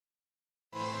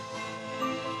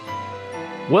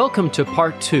Welcome to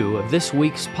part 2 of this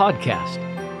week's podcast.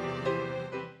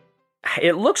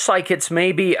 It looks like it's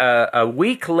maybe a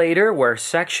week later where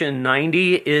section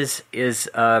 90 is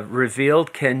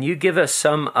revealed. Can you give us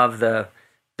some of the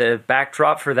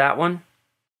backdrop for that one?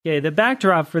 Okay, the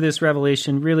backdrop for this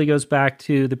revelation really goes back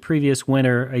to the previous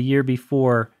winter, a year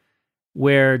before,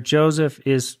 where Joseph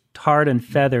is tarred and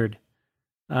feathered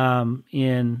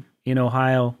in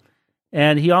Ohio.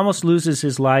 And he almost loses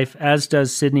his life, as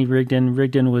does Sidney Rigdon.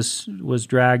 Rigdon was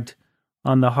dragged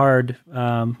on the hard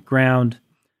ground.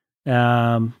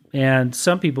 And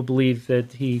some people believe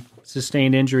that he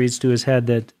sustained injuries to his head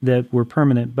that were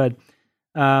permanent. But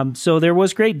so there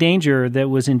was great danger that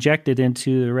was injected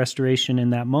into the restoration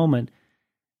in that moment.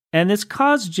 And this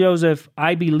caused Joseph,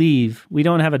 I believe, we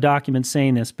don't have a document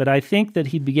saying this, but I think that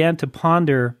he began to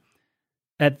ponder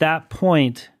at that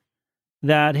point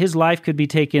that his life could be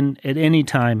taken at any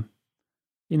time.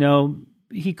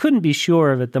 He couldn't be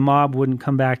sure that the mob wouldn't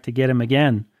come back to get him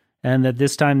again, and that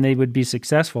this time they would be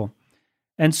successful.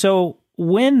 And so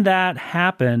when that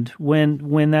happened,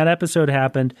 when that episode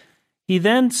happened, he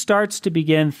then starts to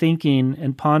begin thinking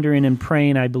and pondering and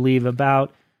praying, I believe,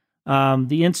 about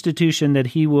the institution that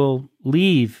he will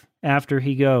leave after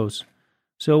he goes.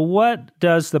 So what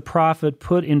does the prophet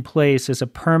put in place as a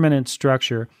permanent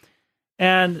structure?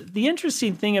 And the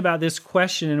interesting thing about this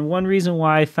question, and one reason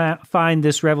why I find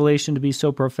this revelation to be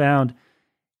so profound,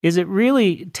 is it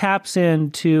really taps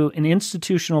into an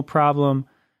institutional problem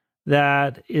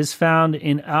that is found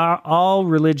in all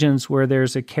religions where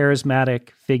there's a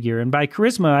charismatic figure. And by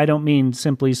charisma, I don't mean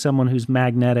simply someone who's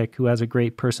magnetic, who has a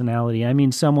great personality. I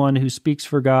mean someone who speaks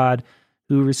for God,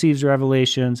 who receives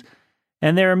revelations.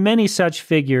 And there are many such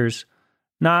figures.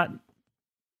 I'm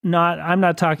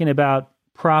not talking about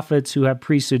prophets who have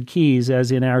priesthood keys,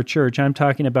 as in our church. I'm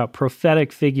talking about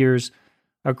prophetic figures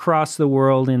across the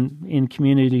world in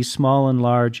communities, small and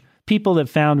large, people that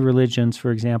found religions,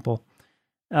 for example.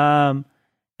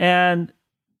 And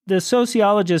the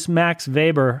sociologist Max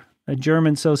Weber, a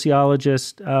German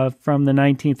sociologist from the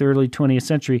 19th, early 20th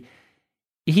century,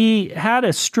 he had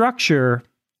a structure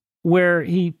where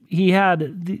he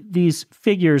had these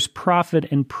figures, prophet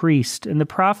and priest. And the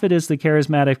prophet is the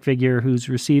charismatic figure who's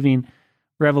receiving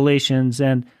revelations,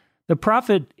 and the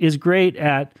prophet is great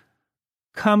at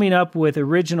coming up with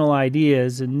original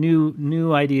ideas and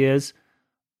new ideas,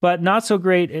 but not so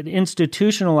great at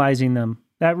institutionalizing them.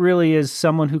 That really is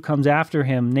someone who comes after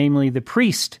him, namely the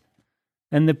priest.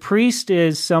 And the priest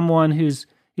is someone he's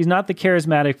not the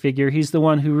charismatic figure, he's the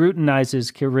one who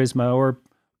routinizes charisma or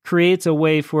creates a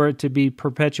way for it to be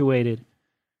perpetuated.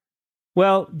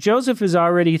 Well, Joseph is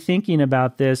already thinking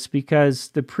about this because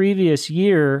the previous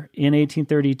year, in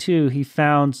 1832, he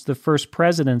founds the first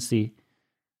presidency.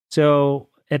 So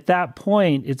at that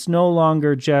point, it's no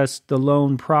longer just the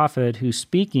lone prophet who's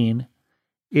speaking.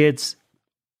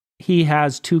 He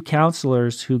has two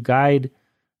counselors who guide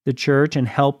the church and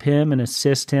help him and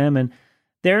assist him. And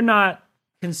they're not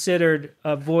considered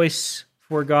a voice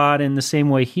for God in the same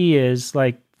way he is,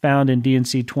 like found in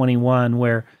D&C 21,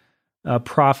 where a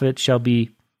prophet shall be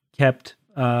kept,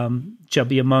 shall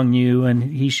be among you, and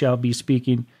he shall be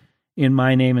speaking in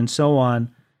my name, and so on.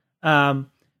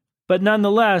 But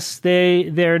nonetheless,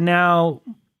 they're now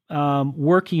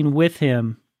working with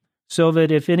him so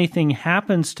that if anything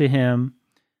happens to him,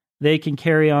 they can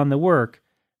carry on the work.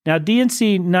 Now,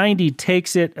 D&C 90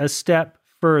 takes it a step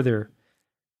further.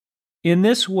 In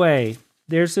this way,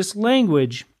 there's this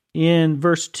language in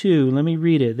verse 2, let me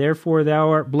read it. Therefore thou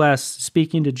art blessed,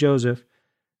 speaking to Joseph,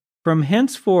 from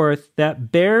henceforth that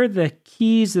bear the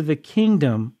keys of the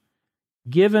kingdom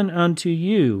given unto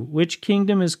you, which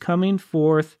kingdom is coming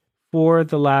forth for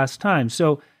the last time.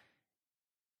 So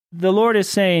the Lord is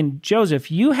saying,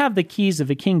 Joseph, you have the keys of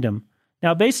the kingdom.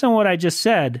 Now, based on what I just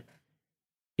said,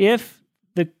 if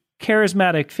the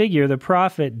charismatic figure, the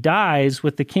prophet, dies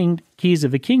with the keys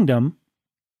of the kingdom,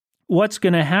 what's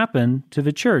going to happen to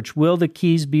the church? Will the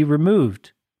keys be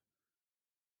removed?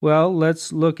 Well,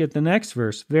 let's look at the next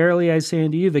verse. Verily I say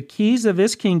unto you, the keys of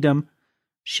this kingdom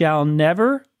shall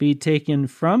never be taken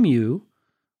from you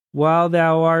while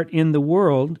thou art in the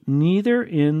world, neither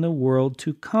in the world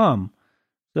to come.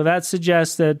 So that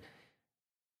suggests that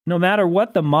no matter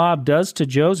what the mob does to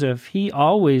Joseph, he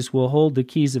always will hold the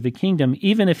keys of the kingdom,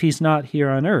 even if he's not here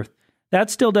on earth. That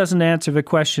still doesn't answer the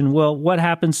question, well, what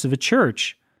happens to the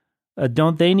church?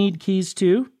 Don't they need keys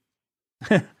too?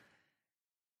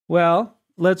 Well,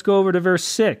 let's go over to verse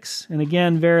 6. And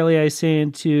again, verily I say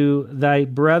unto thy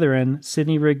brethren,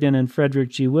 Sidney Rigdon and Frederick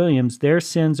G. Williams, their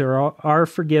sins are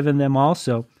forgiven them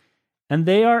also, and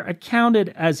they are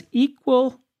accounted as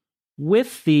equal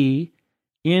with thee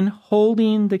in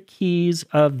holding the keys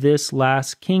of this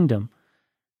last kingdom.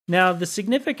 Now, the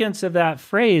significance of that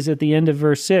phrase at the end of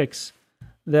verse 6,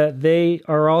 that they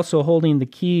are also holding the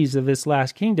keys of this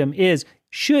last kingdom, is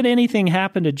should anything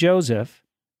happen to Joseph,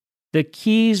 the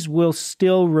keys will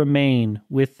still remain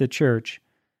with the church.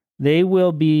 They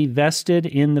will be vested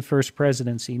in the first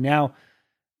presidency. Now,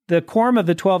 the Quorum of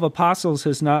the 12 Apostles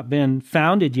has not been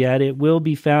founded yet. It will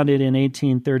be founded in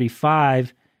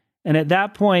 1835. And at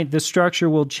that point, the structure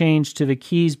will change to the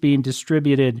keys being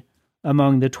distributed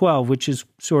among the 12, which is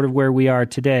sort of where we are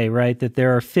today, right? That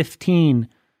there are 15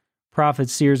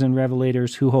 prophets, seers, and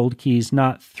revelators who hold keys,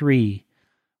 not 3.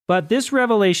 But this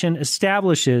revelation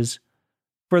establishes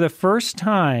for the first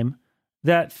time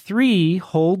that 3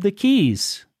 hold the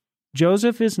keys.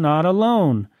 Joseph is not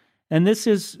alone. And this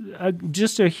is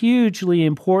just a hugely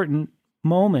important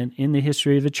moment in the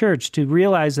history of the church, to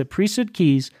realize that priesthood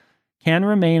keys can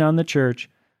remain on the church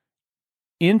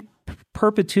in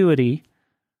perpetuity,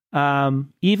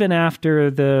 even after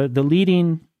the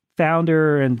leading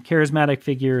founder and charismatic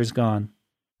figure is gone.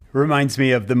 Reminds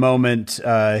me of the moment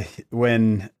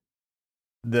when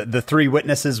the 3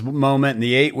 witnesses moment and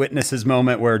the 8 witnesses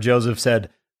moment where Joseph said,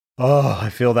 "Oh, I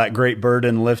feel that great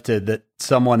burden lifted, that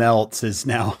someone else is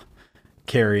now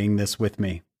carrying this with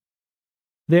me."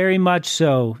 Very much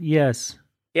so, yes.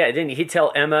 Yeah, didn't he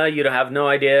tell Emma, "You don't have no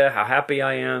idea how happy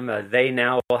I am. They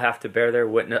now will have to bear their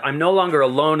witness. I'm no longer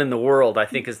alone in the world," I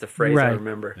think is the phrase I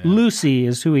remember. Yeah. Lucy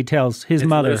is who he tells, his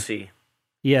mother. Lucy.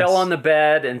 Yes. Fell on the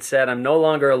bed and said, "I'm no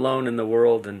longer alone in the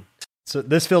world." And so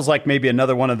this feels like maybe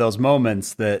another one of those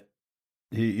moments that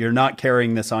you're not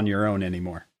carrying this on your own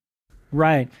anymore.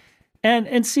 Right.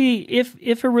 And see,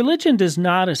 if a religion does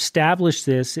not establish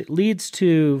this, it leads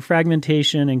to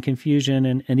fragmentation and confusion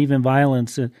and even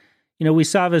violence. We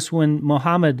saw this when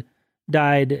Muhammad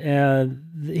died.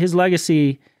 His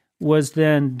legacy was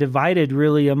then divided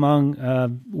really among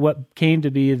what came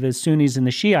to be the Sunnis and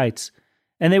the Shiites.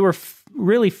 And they were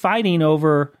really fighting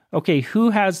over, okay, who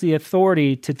has the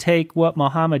authority to take what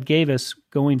Muhammad gave us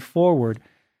going forward?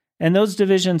 And those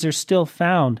divisions are still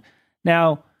found.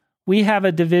 Now, we have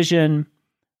a division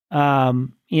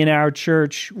in our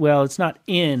church, well, it's not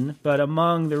but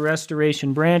among the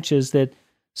Restoration branches that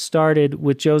started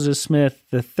with Joseph Smith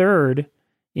III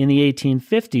in the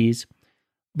 1850s,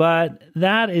 but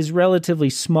that is relatively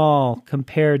small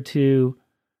compared to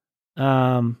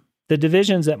the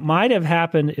divisions that might have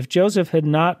happened if Joseph had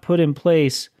not put in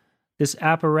place this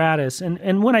apparatus.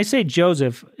 And when I say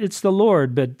Joseph, it's the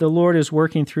Lord, but the Lord is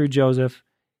working through Joseph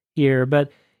here.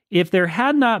 But if there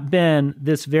had not been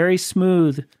this very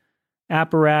smooth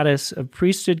apparatus of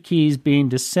priesthood keys being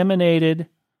disseminated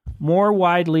more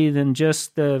widely than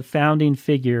just the founding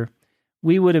figure,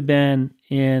 we would have been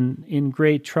in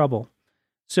great trouble.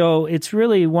 So it's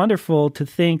really wonderful to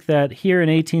think that here in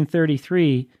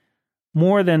 1833,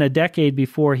 more than a decade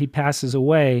before he passes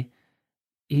away,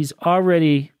 he's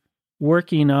already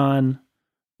working on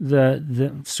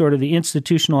the sort of the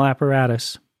institutional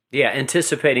apparatus. Yeah,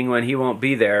 anticipating when he won't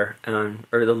be there,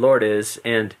 or the Lord is.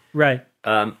 And right.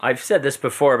 I've said this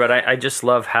before, but I just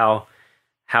love how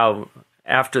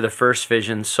after the first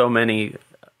vision, so many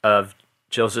of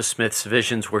Joseph Smith's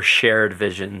visions were shared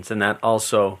visions, and that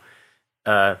also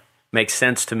makes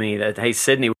sense to me that, hey,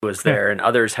 Sidney was there, and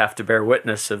others have to bear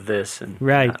witness of this, and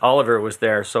Oliver was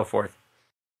there, so forth.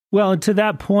 Well, and to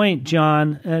that point,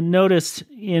 John, notice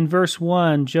in verse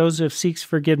 1, Joseph seeks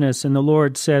forgiveness, and the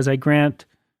Lord says, "I grant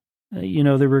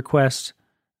the request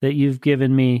that you've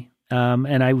given me,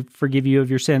 and I forgive you of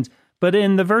your sins." But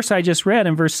in the verse I just read,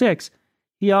 in verse 6,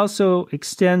 he also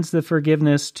extends the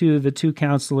forgiveness to the 2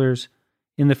 counselors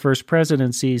in the first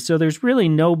presidency. So there's really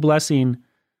no blessing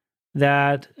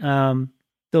that the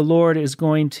Lord is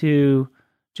going to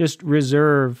just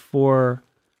reserve for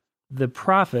the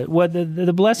prophet. What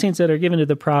the blessings that are given to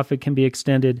the prophet can be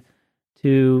extended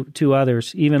to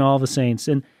others, even all the saints.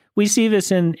 And we see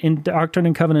this in Doctrine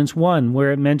and Covenants 1,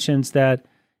 where it mentions that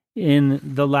in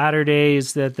the latter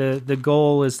days that the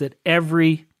goal is that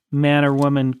every man or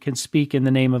woman can speak in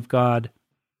the name of God.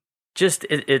 Just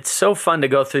it's so fun to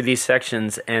go through these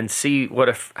sections and see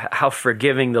how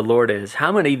forgiving the Lord is.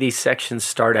 How many of these sections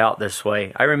start out this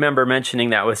way? I remember mentioning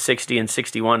that with 60 and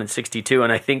 61 and 62,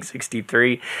 and I think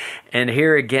 63. And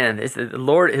here again, the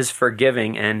Lord is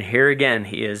forgiving, and here again,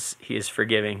 He is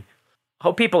forgiving. I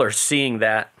hope people are seeing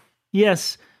that.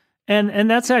 Yes,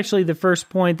 and that's actually the first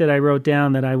point that I wrote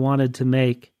down that I wanted to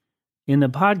make in the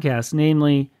podcast,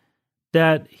 namely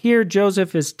that here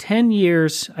Joseph is 10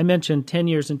 years, I mentioned 10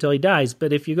 years until he dies,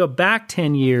 but if you go back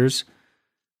 10 years,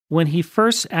 when he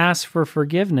first asked for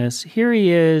forgiveness, here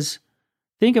he is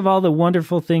think of all the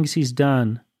wonderful things he's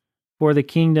done for the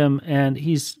kingdom, and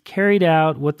he's carried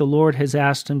out what the Lord has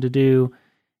asked him to do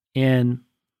in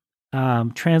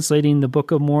translating the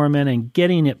Book of Mormon and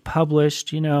getting it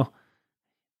published.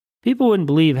 People wouldn't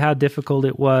believe how difficult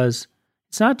it was.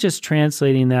 It's not just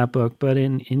translating that book, but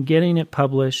in getting it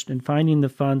published and finding the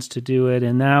funds to do it.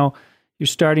 And now you're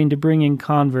starting to bring in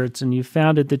converts, and you've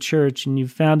founded the church, and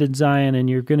you've founded Zion, and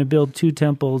you're going to build 2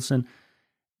 temples. And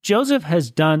Joseph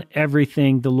has done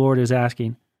everything the Lord is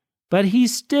asking, but he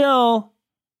still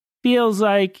feels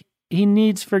like he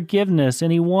needs forgiveness,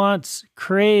 and he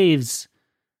craves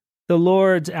the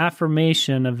Lord's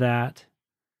affirmation of that.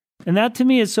 And that to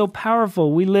me is so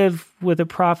powerful. We live with a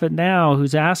prophet now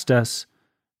who's asked us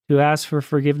to ask for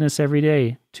forgiveness every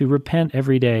day, to repent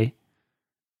every day.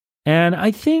 And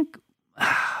I think,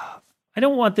 I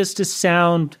don't want this to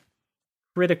sound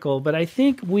critical, but I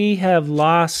think we have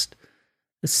lost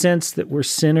the sense that we're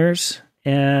sinners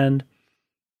and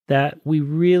that we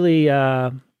really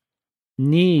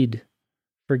need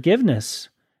forgiveness.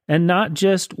 And not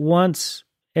just once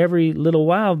every little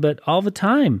while, but all the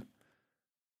time.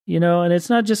 And it's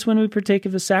not just when we partake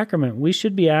of the sacrament. We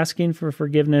should be asking for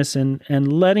forgiveness and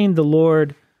letting the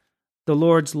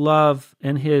Lord's love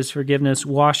and his forgiveness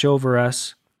wash over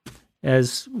us,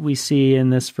 as we see in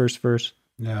this first verse.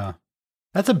 Yeah.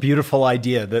 That's a beautiful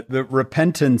idea, that the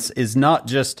repentance is not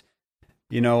just,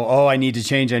 I need to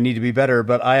change, I need to be better,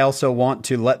 but I also want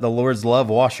to let the Lord's love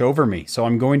wash over me. So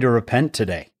I'm going to repent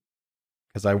today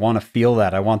because I want to feel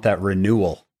that. I want that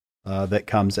renewal that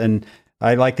comes. And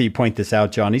I like that you point this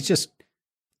out, John. He's just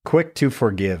quick to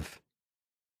forgive.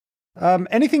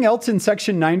 Anything else in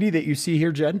section 90 that you see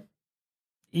here, Jed?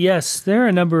 Yes, there are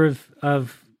a number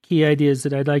of key ideas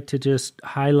that I'd like to just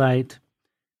highlight.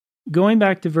 Going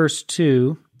back to verse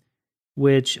 2,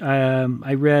 which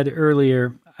I read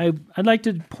earlier, I'd like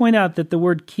to point out that the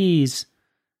word keys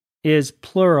is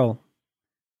plural.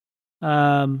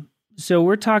 So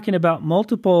we're talking about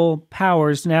multiple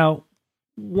powers. Now,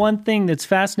 one thing that's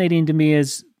fascinating to me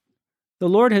is the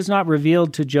Lord has not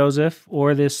revealed to Joseph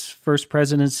or this first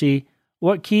presidency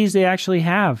what keys they actually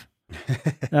have,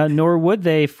 nor would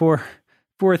they for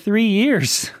 3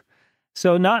 years.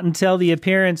 So not until the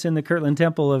appearance in the Kirtland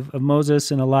Temple of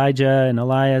Moses and Elijah and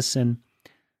Elias. And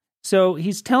so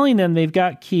he's telling them they've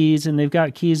got keys, and they've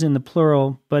got keys in the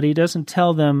plural, but he doesn't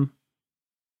tell them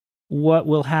what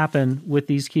will happen with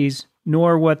these keys,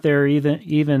 nor what they're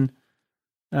even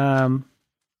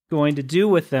going to do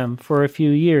with them for a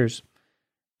few years.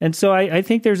 And so I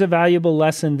think there's a valuable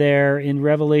lesson there in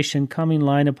Revelation, coming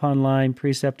line upon line,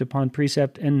 precept upon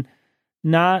precept, and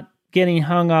not getting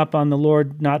hung up on the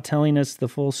Lord not telling us the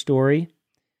full story.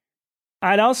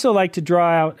 I'd also like to draw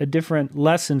out a different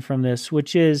lesson from this,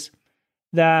 which is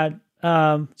that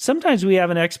sometimes we have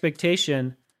an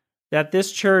expectation that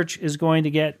this church is going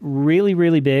to get really,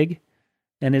 really big,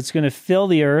 and it's going to fill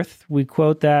the earth. We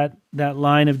quote that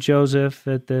line of Joseph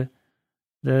that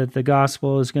the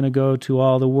gospel is going to go to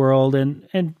all the world,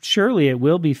 and surely it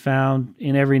will be found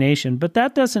in every nation. But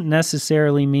that doesn't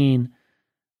necessarily mean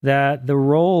that the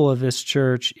role of this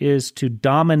church is to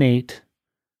dominate,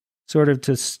 sort of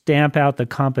to stamp out the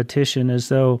competition as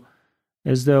though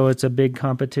it's a big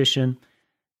competition.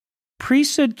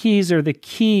 Priesthood keys are the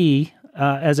key,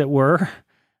 as it were,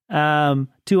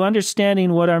 to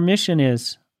understanding what our mission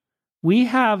is. We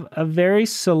have a very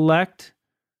select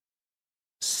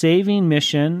saving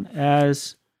mission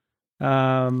as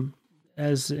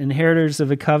inheritors of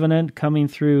the covenant coming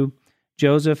through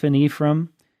Joseph and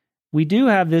Ephraim. We do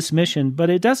have this mission, but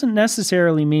it doesn't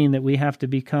necessarily mean that we have to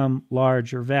become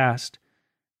large or vast.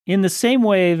 In the same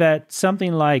way that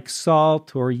something like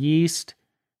salt or yeast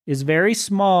is very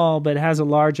small but has a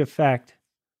large effect.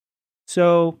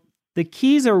 So the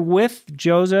keys are with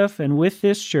Joseph and with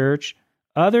this church.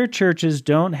 Other churches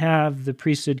don't have the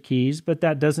priesthood keys, but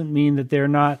that doesn't mean that they're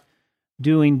not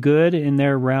doing good in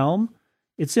their realm.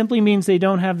 It simply means they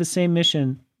don't have the same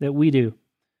mission that we do.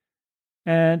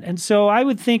 And so I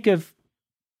would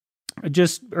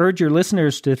just urge your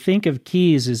listeners to think of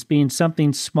keys as being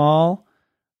something small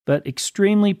but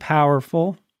extremely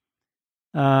powerful,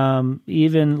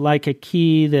 even like a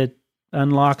key that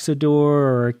unlocks a door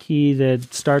or a key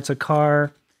that starts a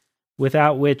car,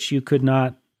 without which you could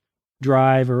not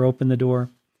drive or open the door.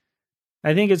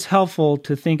 I think it's helpful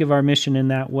to think of our mission in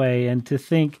that way, and to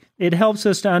think it helps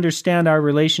us to understand our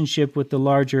relationship with the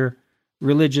larger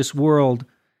religious world,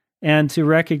 and to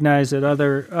recognize that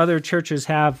other churches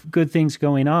have good things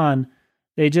going on.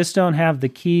 They just don't have the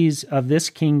keys of this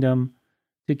kingdom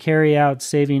to carry out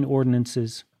saving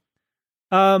ordinances.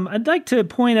 I'd like to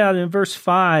point out in verse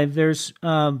 5, there's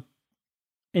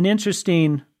an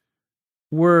interesting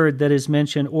word that is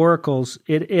mentioned, oracles.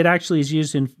 It actually is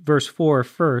used in verse 4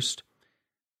 first.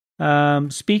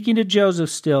 Speaking to Joseph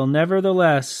still,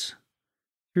 nevertheless,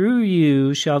 through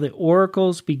you shall the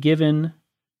oracles be given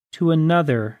to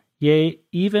another, yea,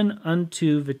 even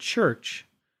unto the church.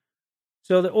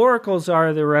 So the oracles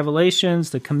are the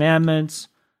revelations, the commandments,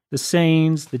 the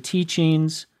sayings, the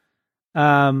teachings.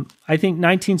 I think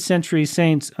 19th century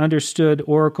saints understood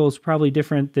oracles probably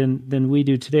different than we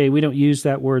do today. We don't use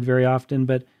that word very often,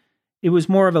 but it was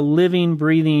more of a living,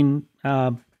 breathing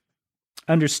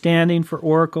understanding for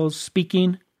oracles,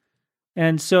 speaking.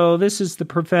 And so this is the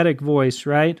prophetic voice,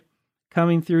 right?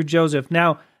 Coming through Joseph.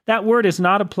 Now, that word is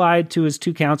not applied to his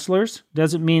two counselors.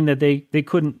 Doesn't mean that they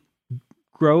couldn't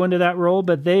grow into that role,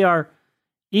 but they are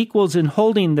equals in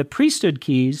holding the priesthood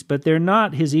keys, but they're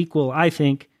not his equal, I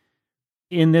think,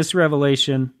 in this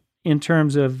revelation in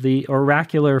terms of the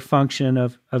oracular function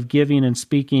of giving and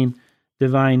speaking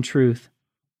divine truth.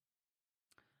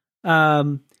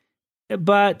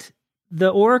 But the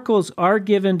oracles are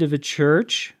given to the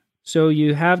church. So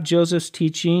you have Joseph's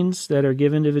teachings that are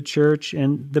given to the church,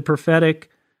 and the prophetic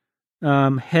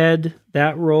head,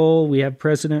 that role. We have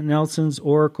President Nelson's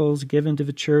oracles given to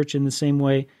the church in the same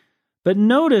way. But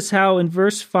notice how in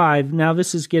verse 5, now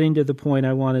this is getting to the point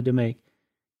I wanted to make.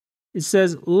 It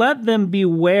says, let them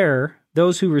beware,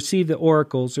 those who receive the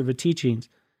oracles or the teachings,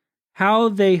 how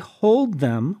they hold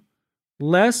them,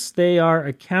 lest they are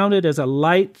accounted as a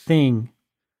light thing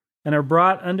and are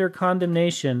brought under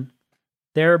condemnation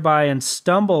thereby, and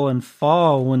stumble and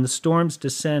fall when the storms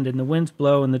descend and the winds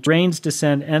blow and the rains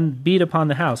descend and beat upon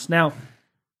the house. Now,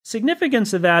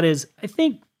 significance of that is, I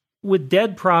think with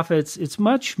dead prophets, it's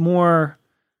much more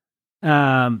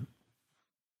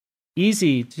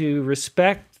easy to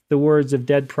respect the words of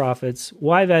dead prophets.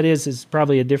 Why that is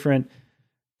probably a different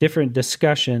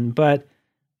discussion, but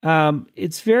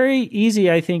it's very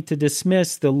easy, I think, to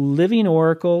dismiss the living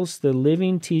oracles, the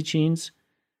living teachings,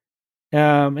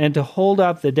 and to hold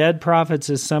up the dead prophets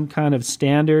as some kind of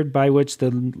standard by which the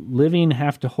living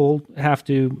have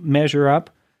to measure up.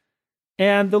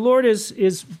 And the Lord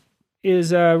is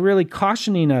really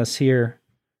cautioning us here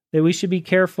that we should be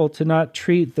careful to not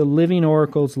treat the living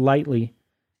oracles lightly.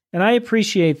 And I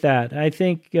appreciate that. I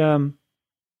think,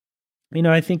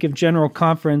 I think of General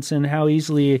Conference and how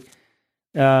easily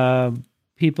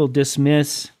people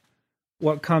dismiss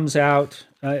what comes out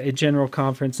at General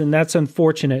Conference, and that's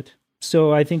unfortunate.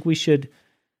 So I think we should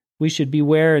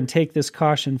beware and take this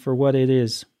caution for what it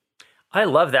is. I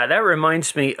love that. That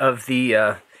reminds me of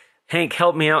the, Hank,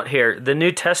 help me out here. The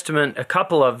New Testament, a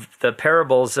couple of the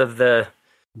parables of the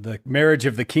marriage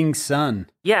of the king's son.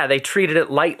 Yeah, they treated it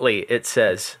lightly, it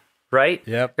says, right?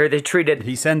 Yep. Or they treated...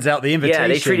 He sends out the invitation. Yeah,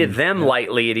 they treated them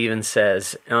lightly, it even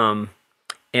says. And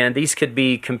these could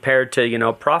be compared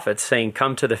to, prophets saying,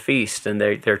 come to the feast, and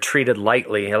they're treated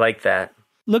lightly. I like that.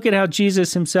 Look at how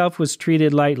Jesus himself was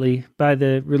treated lightly by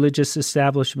the religious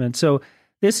establishment. So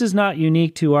this is not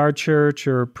unique to our church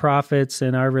or prophets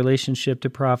and our relationship to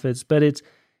prophets, but it's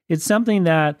something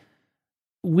that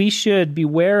we should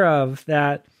beware of,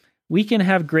 that we can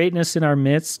have greatness in our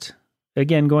midst.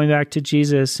 Again, going back to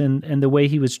Jesus and the way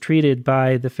he was treated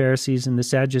by the Pharisees and the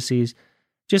Sadducees,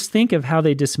 just think of how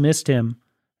they dismissed him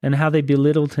and how they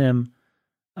belittled him,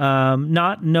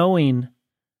 not knowing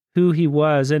who he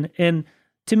was. And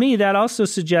to me, that also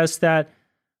suggests that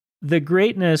the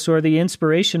greatness or the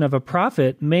inspiration of a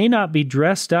prophet may not be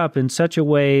dressed up in such a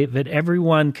way that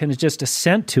everyone can just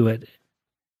assent to it.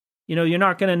 You're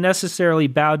not going to necessarily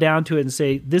bow down to it and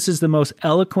say, this is the most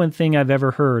eloquent thing I've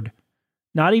ever heard.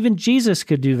 Not even Jesus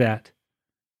could do that.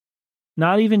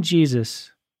 Not even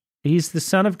Jesus. He's the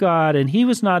Son of God, and he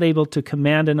was not able to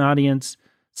command an audience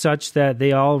such that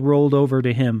they all rolled over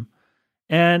to him.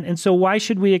 And so why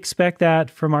should we expect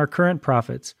that from our current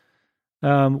prophets?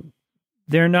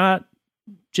 They're not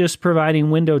just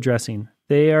providing window dressing.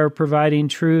 They are providing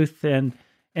truth, and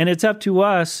it's up to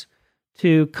us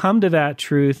to come to that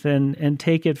truth and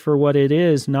take it for what it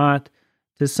is, not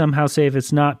to somehow say if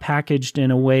it's not packaged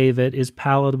in a way that is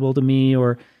palatable to me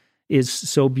or is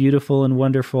so beautiful and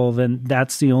wonderful, then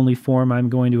that's the only form I'm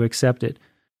going to accept it.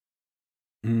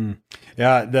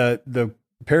 Yeah, the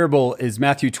parable is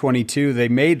Matthew 22. They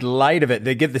made light of it.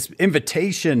 They give this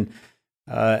invitation.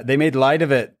 They made light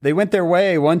of it. They went their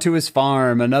way, one to his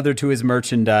farm, another to his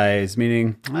merchandise,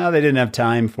 meaning, they didn't have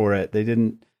time for it. They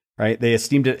didn't, right? They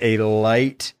esteemed it a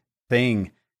light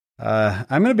thing. I'm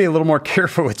going to be a little more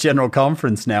careful with General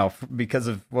Conference now because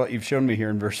of what you've shown me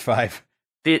here in verse 5.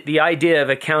 The idea of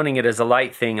accounting it as a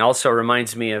light thing also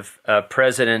reminds me of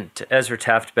President Ezra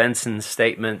Taft Benson's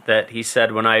statement that he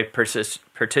said, when I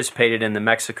participated in the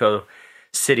Mexico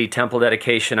City temple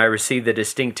dedication, I received the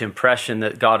distinct impression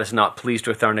that God is not pleased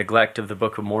with our neglect of the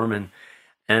Book of Mormon.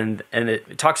 And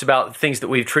it talks about things that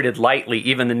we've treated lightly,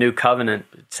 even the New Covenant,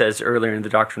 it says earlier in the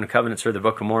Doctrine of Covenants or the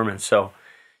Book of Mormon. So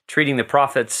treating the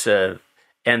prophets and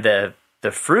the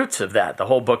fruits of that, the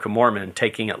whole Book of Mormon,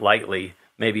 taking it lightly,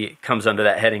 maybe it comes under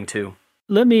that heading too.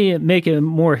 Let me make a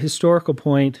more historical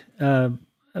point about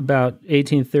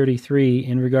 1833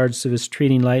 in regards to this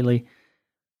treating lightly.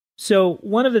 So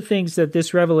one of the things that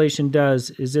this revelation does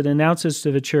is it announces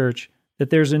to the church that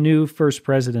there's a new first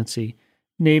presidency,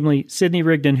 namely Sidney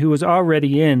Rigdon, who was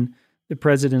already in the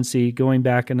presidency going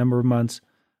back a number of months.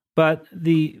 But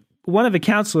one of the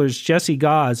counselors, Jesse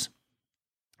Gause,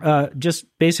 just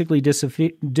basically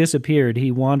disappeared.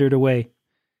 He wandered away.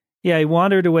 Yeah, he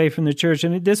wandered away from the church. I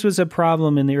mean, this was a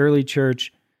problem in the early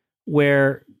church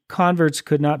where converts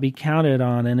could not be counted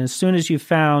on. And as soon as you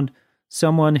found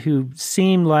someone who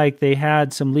seemed like they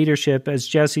had some leadership, as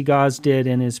Jesse Gause did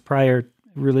in his prior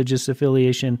religious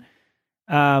affiliation,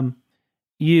 Joseph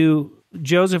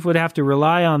would have to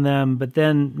rely on them, but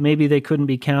then maybe they couldn't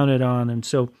be counted on. And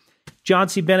so John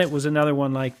C. Bennett was another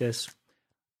one like this.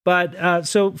 But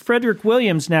so Frederick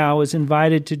Williams now is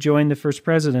invited to join the first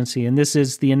presidency, and this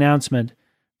is the announcement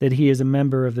that he is a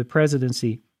member of the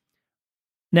presidency.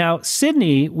 Now,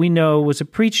 Sidney, we know, was a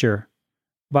preacher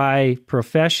by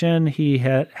profession. He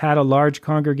had a large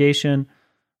congregation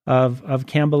of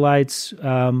Campbellites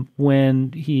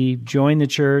when he joined the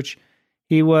church.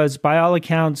 He was, by all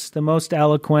accounts, the most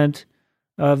eloquent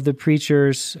of the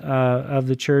preachers of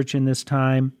the church in this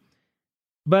time.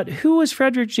 But who was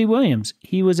Frederick G. Williams?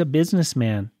 He was a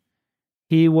businessman.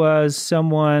 He was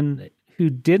someone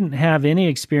who didn't have any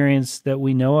experience that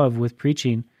we know of with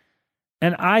preaching.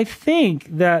 And I think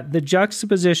that the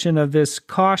juxtaposition of this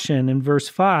caution in verse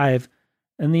 5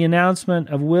 and the announcement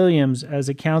of Williams as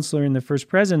a counselor in the first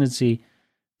presidency,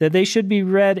 that they should be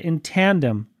read in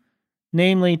tandem,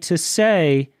 namely to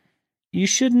say, you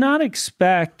should not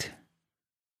expect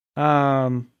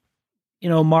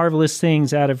marvelous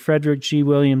things out of Frederick G.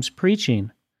 Williams'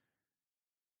 preaching.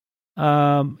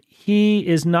 He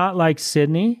is not like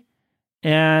Sidney,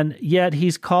 and yet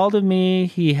he's called of me.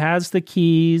 He has the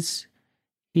keys.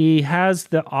 He has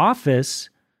the office,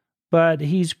 but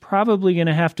he's probably going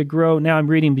to have to grow. Now I'm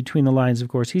reading between the lines, of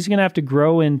course. He's going to have to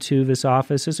grow into this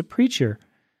office as a preacher.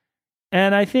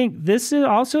 And I think this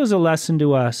also is a lesson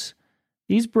to us.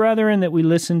 These brethren that we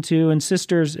listen to, and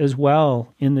sisters as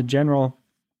well, in the general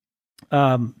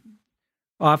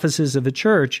offices of the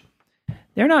church,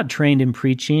 they're not trained in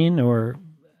preaching or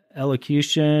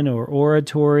elocution or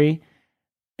oratory.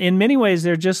 In many ways,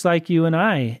 they're just like you and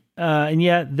I, and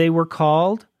yet they were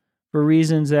called for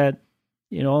reasons that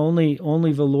only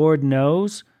the Lord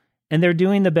knows, and they're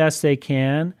doing the best they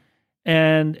can,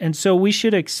 and so we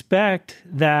should expect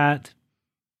that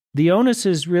the onus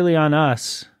is really on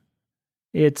us.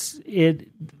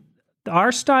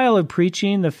 Our style of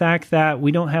preaching, the fact that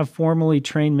we don't have formally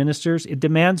trained ministers, it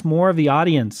demands more of the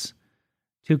audience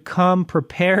to come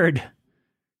prepared.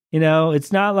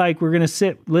 It's not like we're going to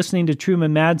sit listening to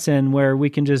Truman Madsen where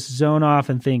we can just zone off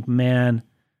and think, man,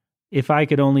 if I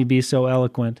could only be so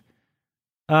eloquent.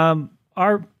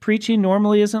 Our preaching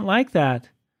normally isn't like that.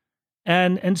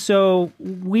 And so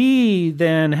we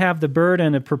then have the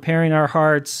burden of preparing our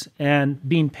hearts and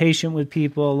being patient with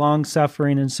people,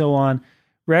 long-suffering and so on,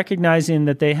 recognizing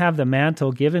that they have the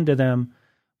mantle given to them,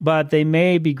 but they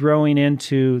may be growing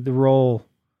into the role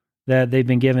that they've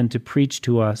been given to preach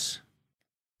to us.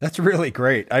 That's really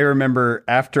great. I remember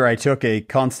after I took a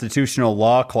constitutional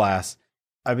law class,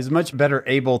 I was much better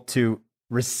able to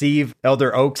receive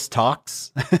Elder Oaks'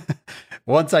 talks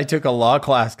once I took a law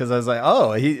class, because I was like,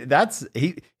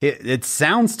 it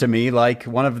sounds to me like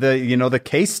one of the the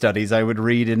case studies I would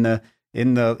read in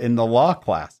the law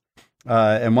class.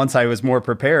 And once I was more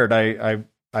prepared, I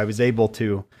was able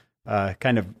to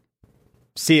kind of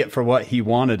see it for what he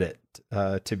wanted it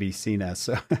to be seen as.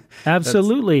 So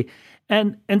absolutely.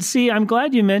 And see, I'm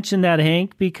glad you mentioned that,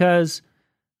 Hank, because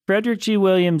Frederick G.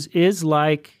 Williams is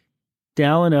like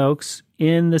Dallin Oaks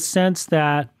in the sense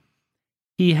that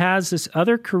he has this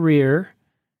other career,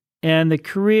 and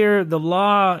the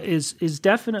law is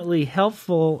definitely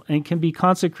helpful and can be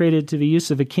consecrated to the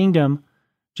use of the kingdom,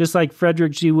 just like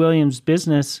Frederick G. Williams'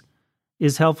 business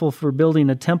is helpful for building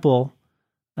a temple.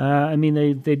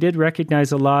 They did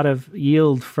recognize a lot of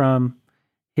yield from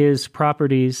his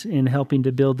properties in helping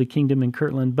to build the kingdom in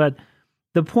Kirtland. But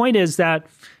the point is that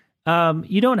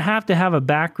you don't have to have a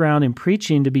background in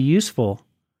preaching to be useful.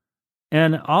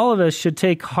 And all of us should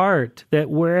take heart that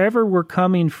wherever we're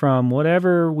coming from,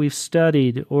 whatever we've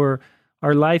studied, or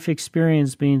our life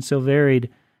experience being so varied,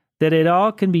 that it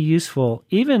all can be useful,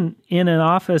 even in an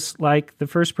office like the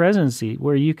First Presidency,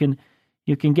 where you can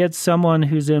get someone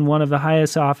who's in one of the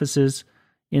highest offices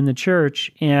in the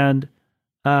church, and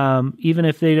even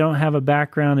if they don't have a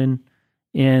background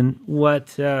in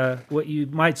what you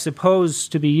might suppose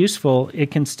to be useful,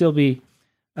 it can still be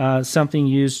something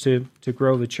used to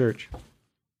grow the church.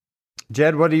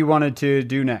 Jed, what do you wanted to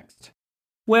do next?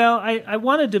 Well, I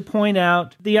wanted to point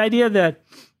out the idea that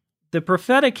the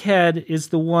prophetic head is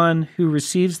the one who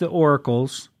receives the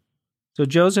oracles. So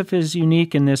Joseph is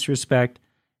unique in this respect,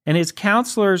 and his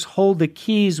counselors hold the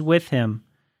keys with him.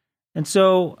 And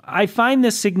so I find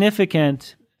this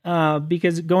significant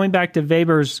because going back to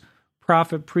Weber's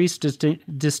prophet-priest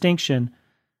distinction,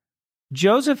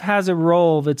 Joseph has a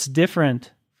role that's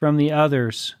different from the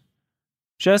others,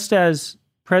 just as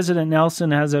President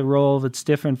Nelson has a role that's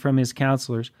different from his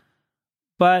counselors.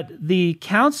 But the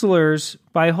counselors,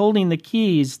 by holding the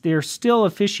keys, they're still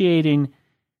officiating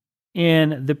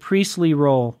in the priestly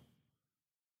role.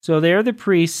 So they're the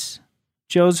priests,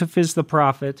 Joseph is the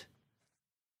prophet.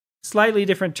 Slightly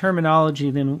different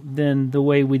terminology than the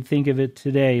way we'd think of it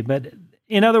today. But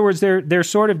in other words, they're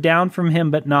sort of down from him,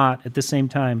 but not at the same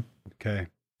time. Okay.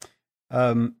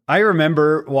 I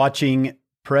remember watching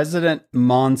President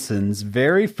Monson's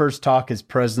very first talk as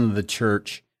president of the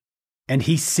church, and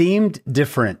he seemed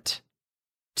different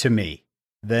to me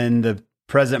than the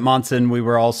President Monson we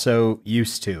were also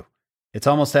used to. It's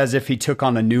almost as if he took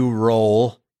on a new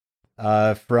role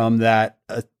from that.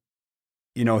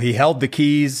 He held the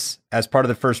keys as part of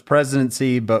the first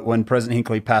presidency, but when President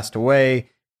Hinckley passed away,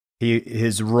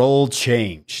 his role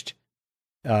changed.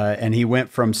 And he went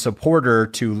from supporter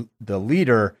to the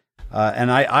leader.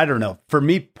 And I don't know. For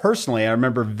me personally, I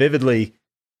remember vividly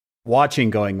watching,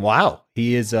 going, "Wow,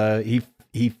 he is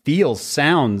he feels,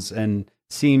 sounds, and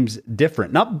seems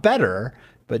different. Not better,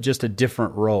 but just a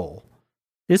different role."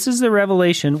 This is the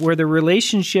revelation where the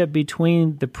relationship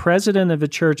between the president of the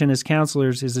church and his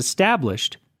counselors is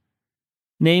established.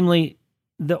 Namely,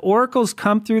 the oracles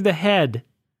come through the head,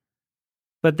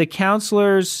 but the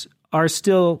counselors are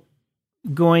still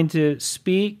going to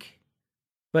speak,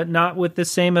 but not with the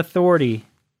same authority.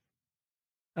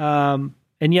 And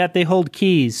yet they hold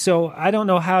keys. So I don't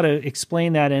know how to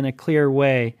explain that in a clear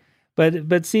way.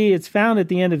 But see, it's found at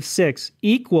the end of 6,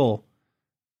 equal.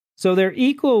 So they're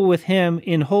equal with him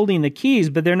in holding the keys,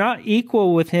 but they're not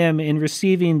equal with him in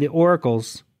receiving the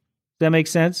oracles. Does that make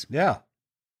sense? Yeah.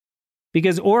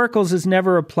 Because oracles is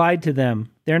never applied to them.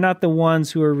 They're not the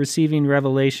ones who are receiving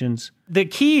revelations. The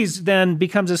keys then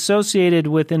becomes associated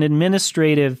with an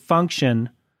administrative function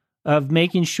of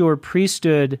making sure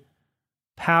priesthood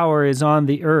power is on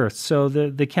the earth. So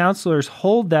the counselors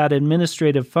hold that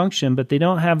administrative function, but they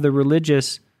don't have the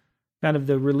religious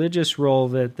role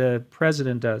that the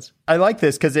president does. I like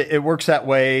this because it works that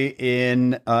way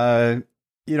in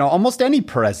almost any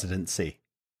presidency,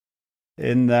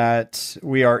 in that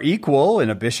we are equal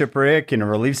in a bishopric, in a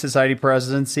Relief Society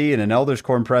presidency, in an Elders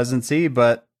Quorum presidency,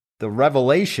 but the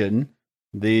revelation,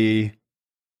 the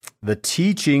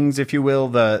teachings, if you will,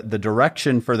 the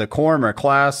direction for the quorum or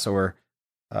class or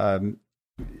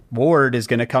ward is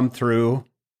going to come through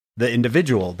the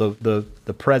individual,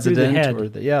 the president, or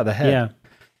the head.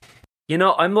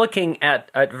 Yeah. I'm looking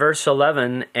at verse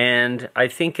 11, and I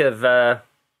think of,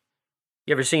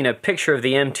 you ever seen a picture of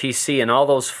the MTC and all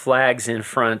those flags in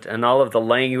front and all of the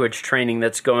language training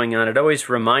that's going on? It always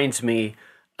reminds me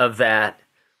of that.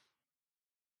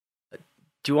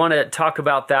 Do you want to talk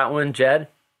about that one, Jed?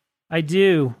 I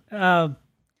do.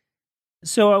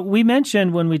 So we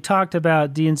mentioned when we talked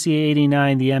about D&C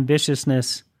 89, the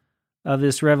ambitiousness of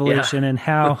this revelation, and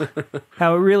how it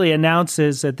really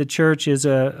announces that the church is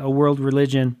a world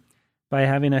religion by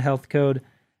having a health code.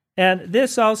 And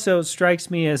this also strikes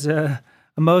me as a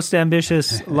most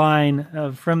ambitious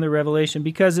line from the Revelation,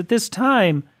 because at this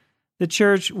time, the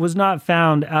church was not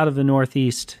found out of the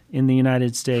Northeast in the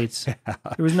United States.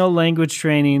 There was no language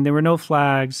training. There were no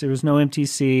flags. There was no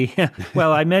MTC.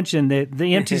 Well, I mentioned that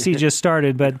the MTC just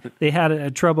started, but they had a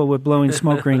trouble with blowing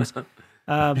smoke rings.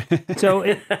 So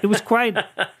it was quite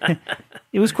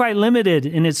limited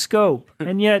in its scope.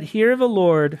 And yet here the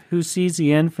Lord, who sees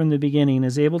the end from the beginning,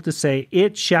 is able to say,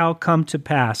 "It shall come to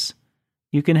pass."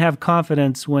 You can have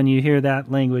confidence when you hear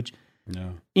that language.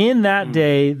 No. "In that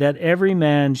day that every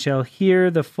man shall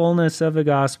hear the fullness of the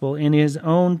gospel in his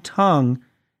own tongue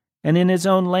and in his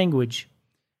own language."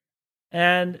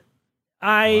 And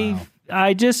I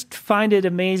just find it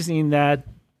amazing that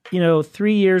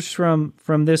 3 years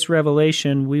from this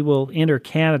revelation, we will enter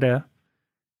Canada.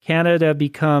 Canada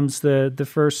becomes the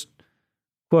first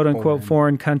quote-unquote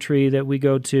foreign country that we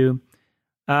go to.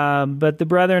 But the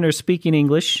brethren are speaking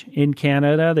English in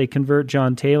Canada. They convert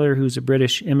John Taylor, who's a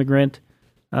British immigrant.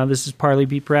 This is Parley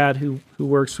B. Pratt, who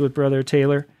works with Brother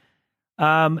Taylor.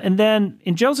 And then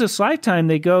in Joseph's lifetime,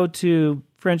 they go to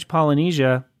French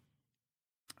Polynesia,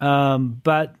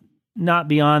 but not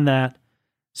beyond that.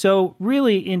 So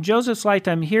really, in Joseph's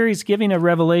lifetime, here he's giving a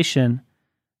revelation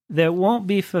that won't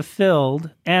be fulfilled,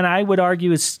 and I would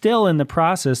argue is still in the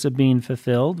process of being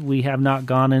fulfilled. We have not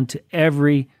gone into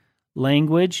every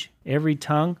language, every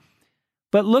tongue.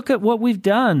 But look at what we've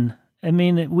done. I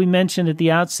mean, we mentioned at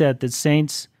the outset that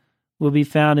saints will be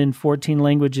found in 14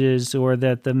 languages, or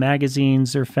that the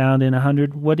magazines are found in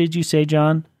 100. What did you say,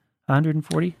 John?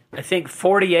 140? I think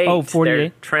 48. Oh, 48.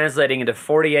 They're translating into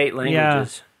 48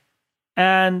 languages. Yeah.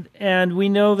 And we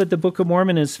know that the Book of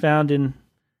Mormon is found in,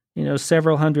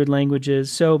 several hundred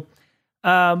languages. So,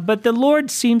 but the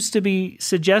Lord seems to be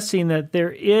suggesting that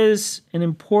there is an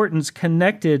importance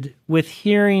connected with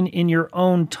hearing in your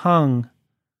own tongue.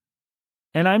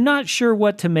 And I'm not sure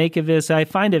what to make of this. I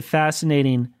find it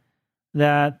fascinating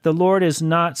that the Lord is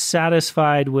not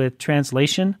satisfied with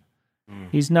translation.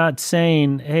 He's not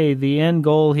saying, hey, the end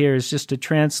goal here is just to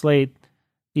translate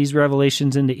these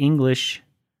revelations into English,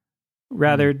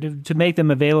 rather to make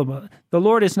them available. The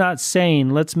Lord is not saying,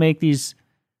 let's make these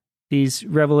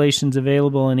revelations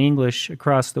available in English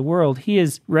across the world. He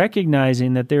is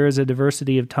recognizing that there is a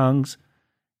diversity of tongues,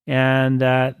 and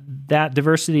that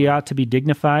diversity ought to be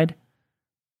dignified,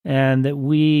 and that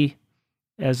we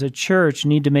as a church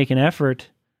need to make an effort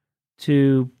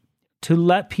to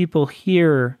let people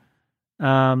hear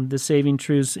the saving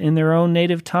truths in their own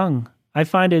native tongue. I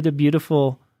find it a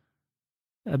beautiful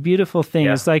thing.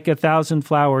 Yeah. It's like 1,000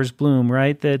 flowers bloom,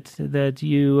 right? That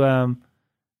you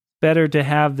better to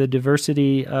have the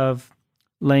diversity of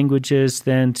languages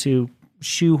than to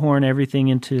shoehorn everything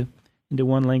into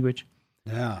one language.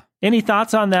 Yeah. Any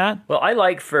thoughts on that? Well, I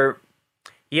like for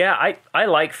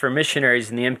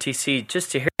missionaries in the MTC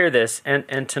just to hear this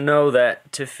and to know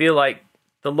that, to feel like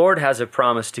the Lord has a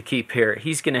promise to keep here.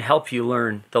 He's going to help you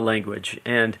learn the language,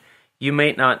 and you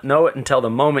may not know it until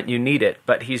the moment you need it,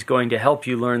 but He's going to help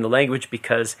you learn the language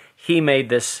because He made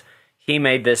this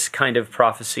kind of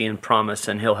prophecy and promise,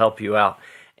 and He'll help you out.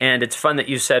 And it's fun that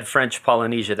you said French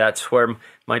Polynesia. That's where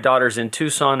my daughter's in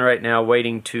Tucson right now,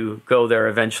 waiting to go there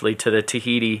eventually to the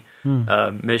Tahiti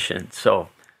mission. So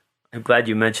I'm glad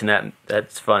you mentioned that.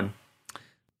 That's fun.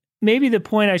 Maybe the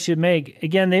point I should make,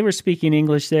 again, they were speaking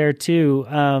English there too,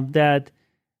 that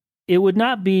it would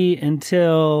not be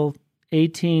until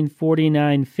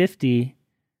 1849-50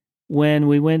 when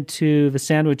we went to the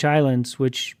Sandwich Islands,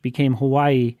 which became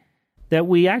Hawaii, that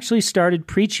we actually started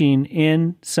preaching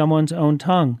in someone's own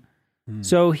tongue.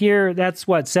 So here, that's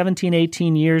 17,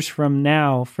 18 years from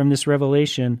now, from this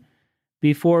revelation,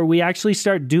 before we actually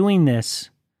start doing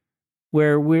this,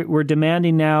 where we're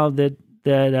demanding now that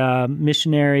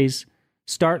missionaries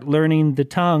start learning the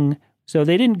tongue. So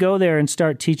they didn't go there and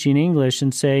start teaching English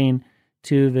and saying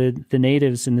to the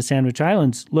natives in the Sandwich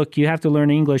Islands, look, you have to learn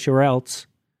English or else.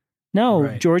 No,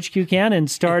 right. George Buchanan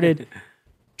started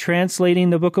translating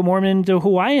the Book of Mormon into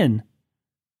Hawaiian.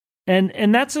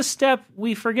 And that's a step,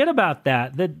 we forget about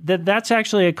that's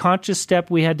actually a conscious step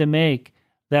we had to make,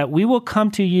 that we will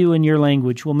come to you in your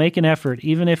language. We'll make an effort.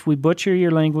 Even if we butcher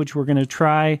your language, we're going to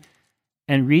try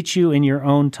and reach you in your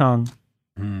own tongue.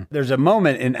 There's a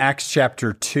moment in Acts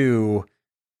chapter 2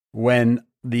 when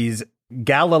these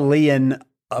Galilean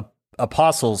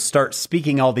apostles start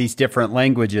speaking all these different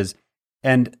languages,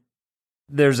 and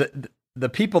the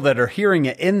people that are hearing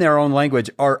it in their own language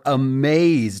are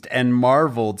amazed and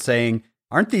marveled, saying,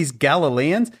 aren't these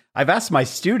Galileans? I've asked my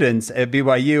students at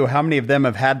BYU how many of them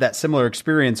have had that similar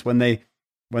experience when they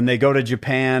go to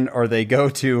Japan, or they go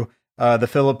to the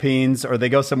Philippines, or they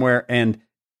go somewhere, and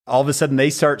all of a sudden they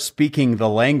start speaking the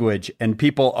language, and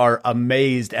people are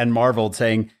amazed and marveled,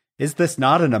 saying, is this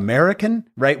not an American?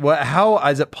 Right? How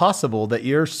is it possible that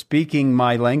you're speaking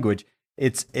my language?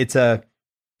 It's a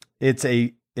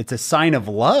sign of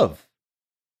love.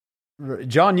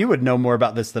 John, you would know more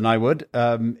about this than I would.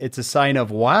 It's a sign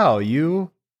of, wow, you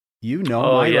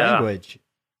know my language.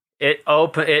 It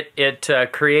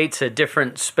creates a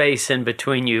different space in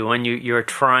between you when you're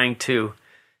trying to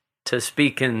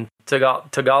speak in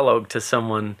Tagalog to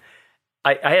someone.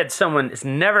 I had someone, it's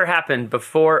never happened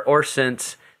before or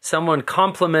since, someone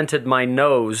complimented my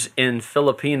nose in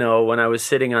Filipino when I was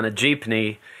sitting on a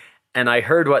jeepney, and I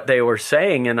heard what they were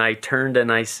saying, and I turned and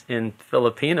in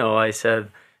Filipino, I said,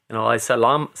 I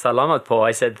salamat po.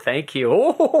 I said, thank you.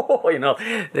 Oh,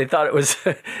 they thought it was,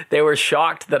 they were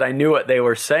shocked that I knew what they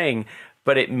were saying,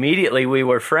 but immediately we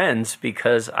were friends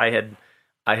because I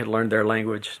had learned their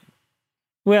language.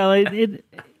 Well, it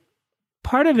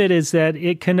part of it is that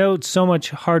it connotes so much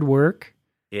hard work.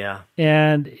 Yeah.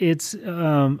 And it's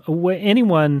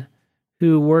anyone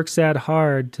who works that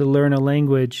hard to learn a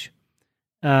language,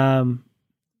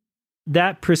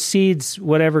 that precedes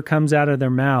whatever comes out of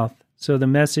their mouth. So the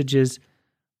message is,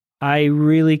 I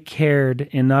really cared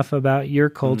enough about your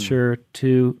culture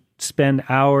to spend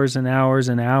hours and hours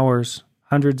and hours,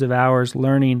 hundreds of hours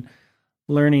learning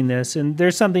this. And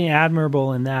there's something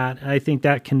admirable in that. I think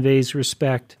that conveys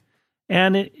respect.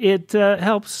 And it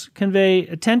helps convey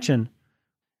attention.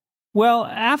 Well,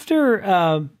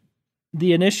 after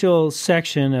the initial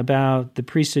section about the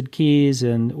priesthood keys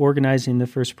and organizing the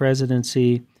first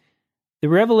presidency, the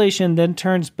revelation then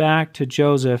turns back to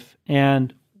Joseph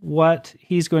and what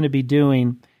he's going to be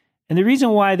doing. And the reason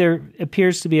why there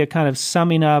appears to be a kind of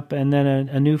summing up and then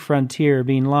a new frontier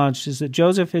being launched is that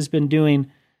Joseph has been doing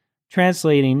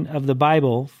translating of the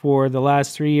Bible for the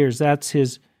last 3 years. That's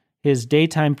his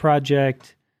daytime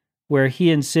project, where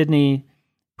he and Sydney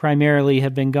primarily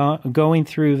have been going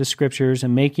through the scriptures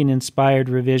and making inspired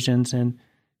revisions and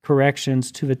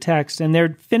corrections to the text. And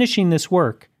they're finishing this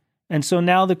work. And so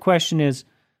now the question is,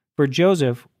 for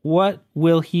Joseph, what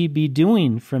will he be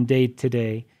doing from day to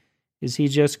day? Is he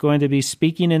just going to be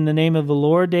speaking in the name of the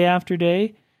Lord day after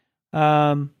day?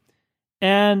 And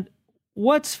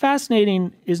what's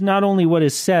fascinating is not only what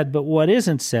is said, but what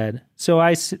isn't said. So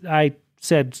I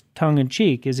said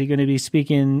tongue-in-cheek, is he going to be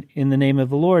speaking in the name of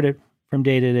the Lord from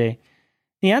day to day?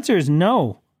 The answer is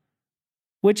no,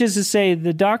 which is to say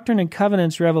the Doctrine and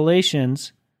Covenants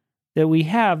revelations that we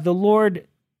have, the Lord,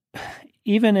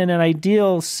 even in an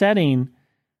ideal setting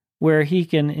where he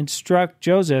can instruct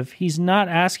Joseph, he's not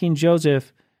asking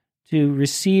Joseph to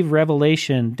receive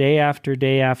revelation day after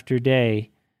day after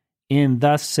day in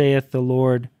thus saith the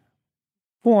Lord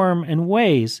form and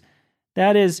ways.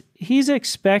 That is, he's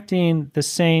expecting the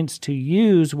saints to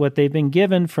use what they've been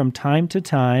given from time to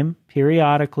time,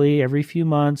 periodically, every few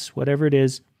months, whatever it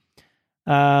is,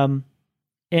 and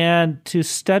to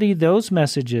study those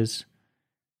messages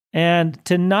and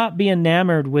to not be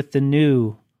enamored with the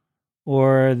new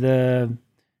or the,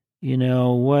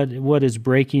 what is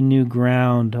breaking new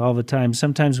ground all the time.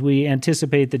 Sometimes we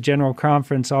anticipate the General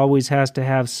Conference always has to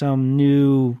have some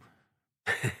new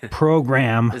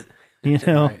program.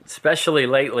 Right. Especially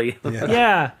lately.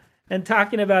 Yeah. And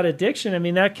talking about addiction, I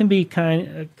mean, that can be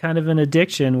kind of an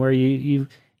addiction where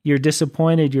you're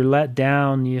disappointed, you're let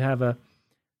down, you have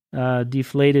a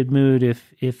deflated mood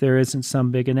if there isn't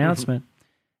some big announcement.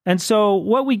 And so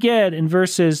what we get in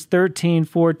verses 13,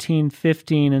 14,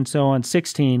 15, and so on,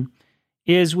 16,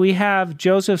 is we have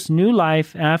Joseph's new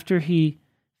life after he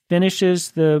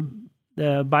finishes the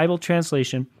Bible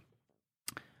translation.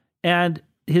 And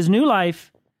his new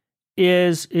life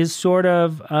is sort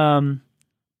of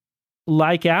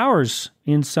like ours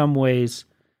in some ways.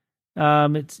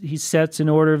 He sets in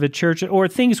order the church, or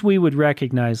things we would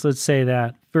recognize. Let's say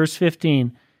that. Verse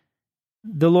 15,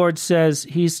 the Lord says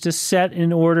he's to set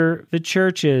in order the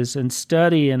churches and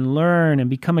study and learn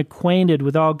and become acquainted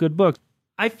with all good books.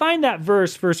 I find that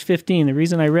verse 15, the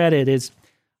reason I read it is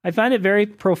I find it very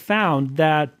profound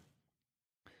that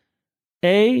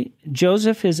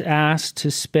Joseph is asked to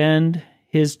spend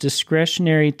his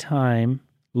discretionary time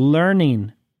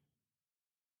learning.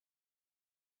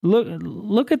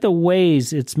 Look at the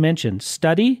ways it's mentioned.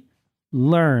 Study,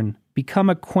 learn, become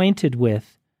acquainted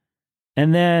with,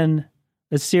 and then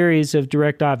a series of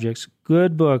direct objects,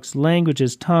 good books,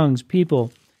 languages, tongues,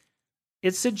 people.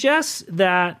 It suggests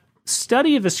that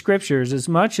study of the scriptures, as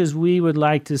much as we would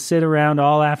like to sit around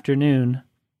all afternoon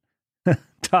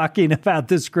talking about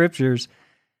the scriptures,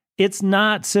 it's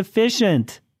not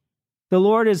sufficient. The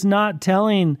Lord is not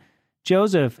telling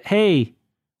Joseph, hey,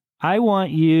 I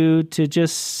want you to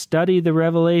just study the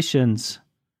Revelations.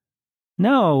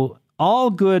 No, all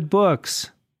good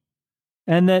books.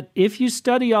 And that if you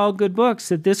study all good books,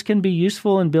 that this can be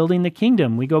useful in building the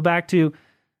kingdom. We go back to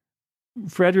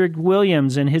Frederick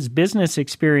Williams and his business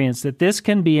experience, that this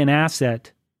can be an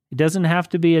asset. It doesn't have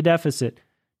to be a deficit.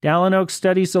 Dallin Oaks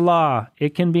studies the law.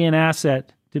 It can be an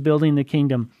asset to building the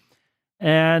kingdom.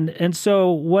 And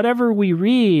so whatever we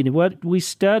read, what we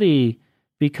study,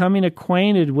 becoming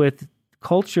acquainted with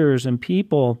cultures and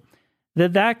people,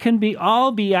 that can be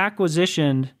all be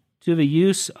acquisitioned to the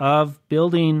use of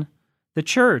building the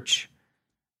church.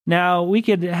 Now, we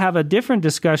could have a different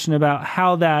discussion about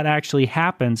how that actually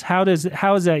happens. How is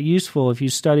that useful if you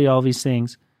study all these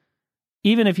things?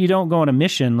 even if you don't go on a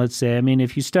mission, let's say, I mean,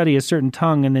 if you study a certain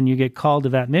tongue and then you get called to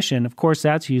that mission, of course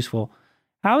that's useful.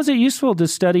 How is it useful to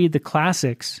study the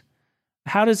classics?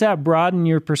 How does that broaden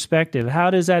your perspective? How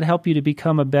does that help you to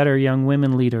become a better young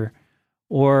women leader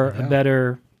or a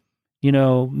better,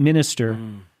 minister?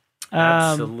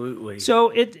 Absolutely.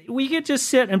 So we could just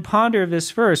sit and ponder this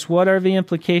verse. What are the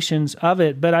implications of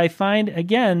it? But I find,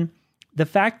 again, the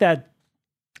fact that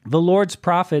the Lord's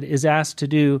prophet is asked to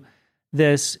do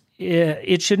this,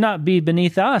 it should not be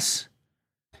beneath us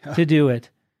to do it.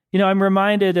 I'm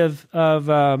reminded of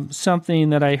something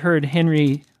that I heard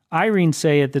Henry Eyring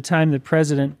say at the time that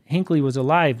President Hinckley was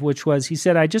alive, which was, he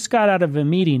said, I just got out of a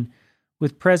meeting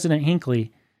with President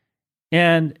Hinckley,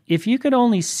 and if you could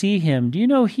only see him, do you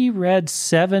know he read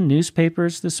 7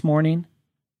 newspapers this morning?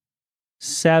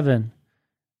 7.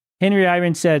 Henry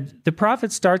Eyring said, the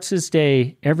prophet starts his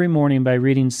day every morning by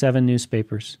reading 7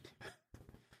 newspapers.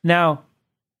 Now,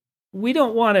 we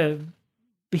don't want to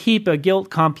heap a guilt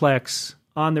complex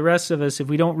on the rest of us if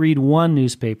we don't read one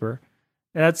newspaper.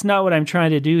 That's not what I'm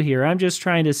trying to do here. I'm just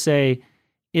trying to say,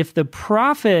 if the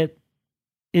prophet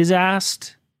is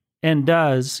asked and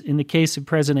does, in the case of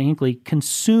President Hinckley,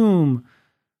 consume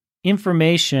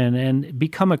information and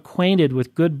become acquainted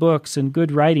with good books and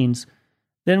good writings,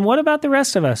 then what about the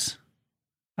rest of us?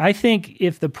 I think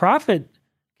if the prophet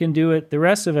can do it, the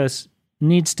rest of us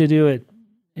needs to do it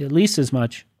at least as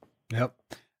much. Yep.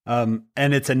 And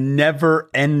it's a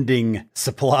never-ending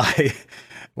supply.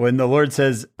 When the Lord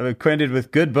says, acquainted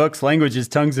with good books, languages,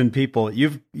 tongues, and people,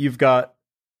 you've got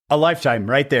a lifetime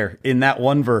right there in that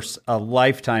one verse, a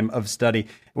lifetime of study,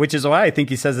 which is why I think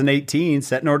he says in 18,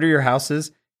 set in order your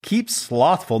houses, keep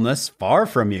slothfulness far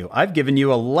from you. I've given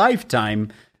you a lifetime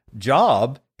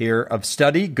job here of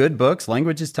study, good books,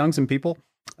 languages, tongues, and people.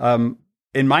 In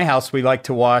my house, we like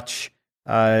to watch,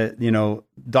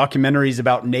 documentaries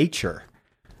about nature,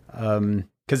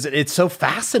 because it's so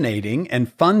fascinating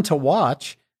and fun to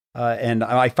watch. And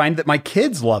I find that my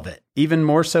kids love it even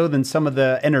more so than some of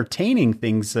the entertaining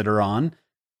things that are on.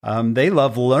 They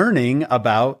love learning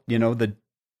about, the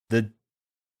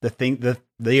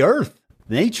earth,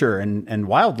 nature, and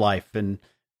wildlife, and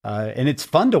it's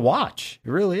fun to watch.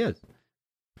 It really is.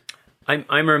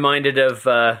 I'm reminded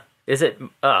of is it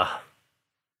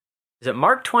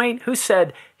Mark Twain who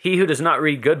said, "He who does not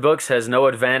read good books has no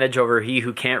advantage over he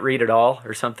who can't read at all,"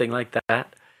 or something like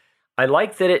that. I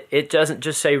like that it doesn't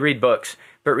just say read books,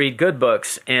 but read good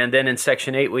books. And then in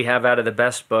section 8, we have out of the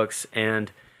best books.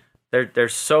 And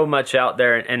there's so much out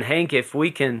there. And Hank, if we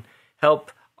can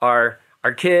help our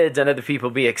kids and other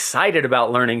people be excited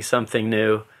about learning something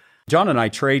new. John and I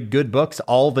trade good books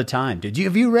all the time.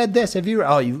 Have you read this?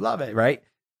 Oh, you love it, right?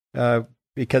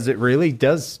 Because it really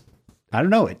does, I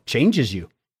don't know, it changes you.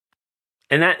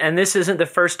 And this isn't the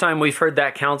first time we've heard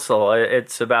that counsel.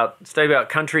 It's about study about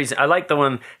countries. I like the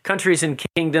one countries and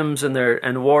kingdoms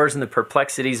and wars and the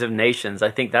perplexities of nations. I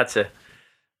think that's a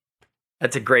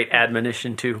great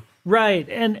admonition too. Right,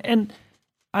 and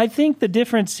I think the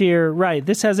difference here, right?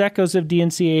 This has echoes of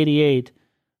D&C 88,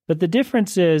 but the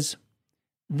difference is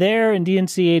there in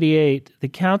D&C 88, the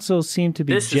counsels seem to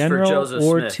be general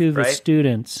or Smith, to the right?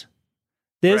 students.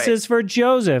 This Right. is for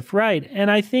Joseph, right?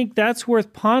 And I think that's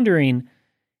worth pondering.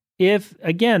 If,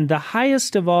 again, the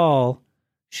highest of all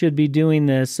should be doing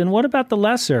this, and what about the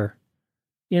lesser?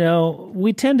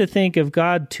 We tend to think of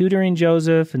God tutoring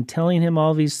Joseph and telling him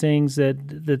all these things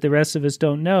that the rest of us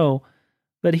don't know.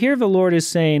 But here the Lord is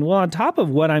saying, well, on top of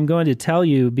what I'm going to tell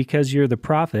you because you're the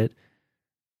prophet,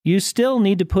 you still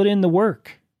need to put in the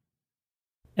work.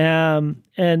 And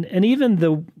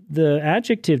even the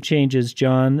adjective changes,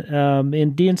 John.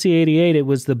 In D&C 88, it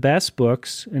was the best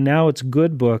books, and now it's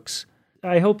good books.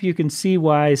 I hope you can see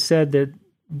why I said that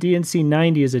D&C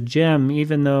 90 is a gem,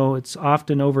 even though it's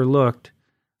often overlooked.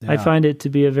 Yeah. I find it to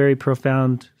be a very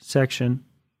profound section.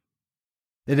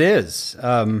 It is.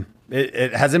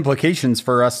 It has implications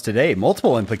for us today,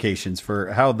 multiple implications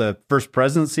for how the first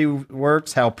presidency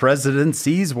works, how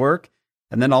presidencies work,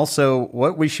 and then also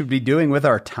what we should be doing with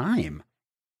our time.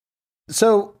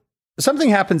 So something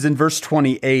happens in verse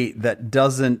 28 that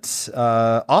doesn't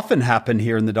often happen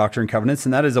here in the Doctrine and Covenants,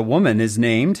 and that is a woman is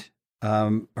named,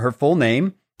 her full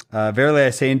name. Verily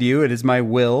I say unto you, it is my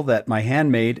will that my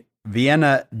handmaid,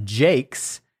 Vienna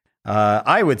Jakes,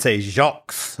 I would say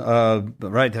Jacques,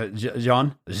 right,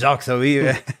 John? Jacques,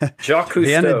 Jacques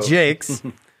Vienna Jakes,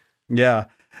 yeah,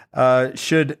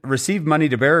 should receive money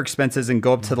to bear expenses and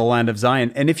go up to the land of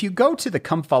Zion. And if you go to the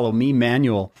Come Follow Me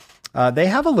manual, they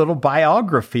have a little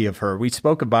biography of her. We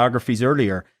spoke of biographies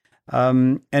earlier.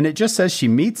 And it just says she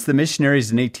meets the missionaries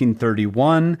in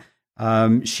 1831.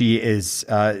 She is,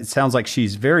 it sounds like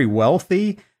she's very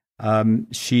wealthy.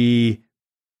 She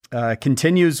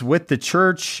continues with the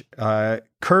church,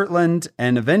 Kirtland,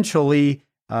 and eventually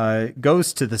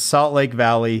goes to the Salt Lake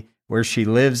Valley, where she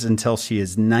lives until she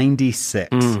is 96.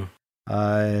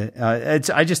 I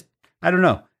don't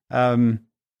know.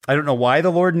 I don't know why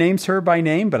the Lord names her by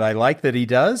name, but I like that he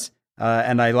does.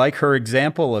 And I like her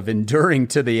example of enduring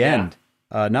to the end.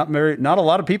 Not a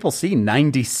lot of people see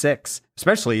 96,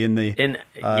 especially in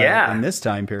this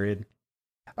time period.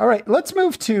 All right, let's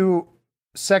move to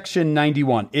section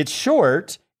 91. It's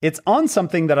short. It's on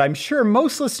something that I'm sure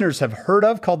most listeners have heard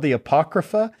of called the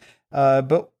Apocrypha.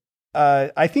 But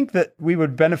I think that we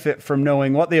would benefit from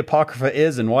knowing what the Apocrypha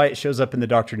is and why it shows up in the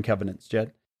Doctrine and Covenants,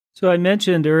 Jed. So I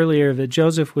mentioned earlier that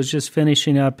Joseph was just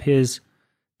finishing up his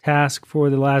task for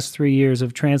the last 3 years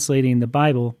of translating the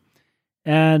Bible.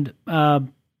 And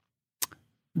the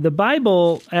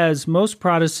Bible, as most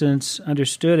Protestants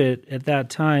understood it at that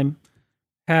time,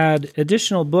 had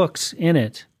additional books in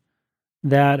it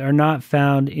that are not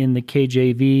found in the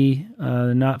KJV,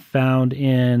 not found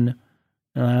in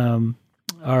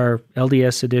our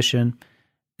LDS edition.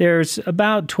 There's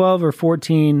about 12 or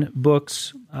 14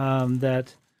 books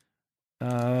that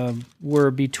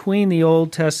were between the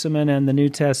Old Testament and the New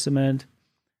Testament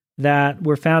that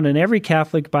were found in every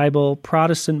Catholic Bible,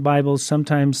 Protestant Bibles.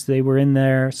 Sometimes they were in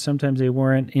there, sometimes they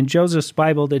weren't. In Joseph's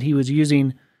Bible that he was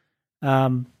using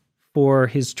for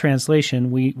his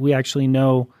translation, we actually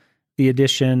know the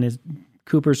edition is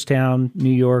Cooperstown,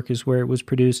 New York is where it was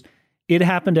produced. It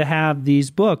happened to have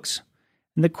these books.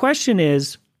 And the question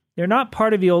is, they're not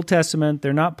part of the Old Testament,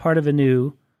 they're not part of the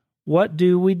New. What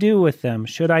do we do with them?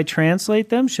 Should I translate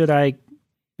them? Should I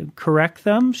correct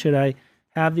them? Should I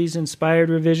have these inspired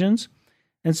revisions?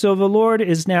 And so the Lord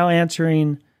is now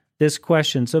answering this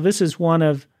question. So this is one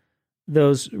of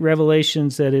those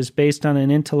revelations that is based on an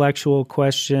intellectual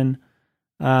question,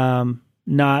 not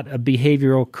a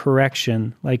behavioral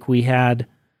correction like we had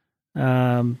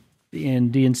in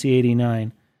D&C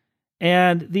 89.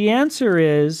 And the answer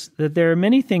is that there are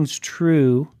many things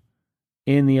true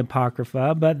in the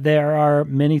Apocrypha, but there are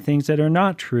many things that are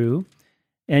not true,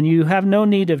 and you have no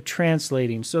need of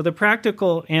translating. So the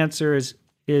practical answer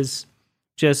is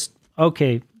just,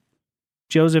 okay,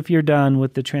 Joseph, you're done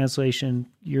with the translation.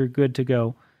 You're good to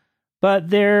go. But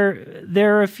there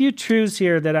are a few truths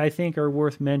here that I think are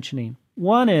worth mentioning.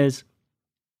 One is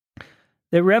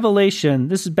that Revelation,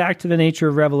 this is back to the nature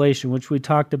of Revelation, which we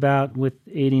talked about with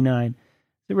 89.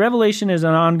 The Revelation is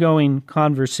an ongoing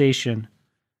conversation.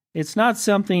 It's not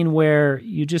something where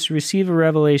you just receive a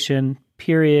revelation,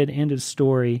 period, end of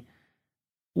story.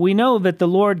 We know that the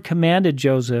Lord commanded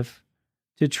Joseph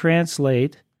to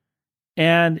translate,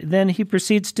 and then he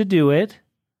proceeds to do it.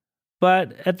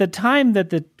 But at the time that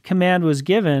the command was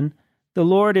given, the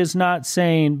Lord is not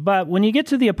saying, but when you get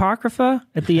to the Apocrypha,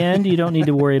 at the end, you don't need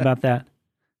to worry about that.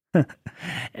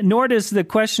 Nor does the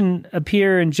question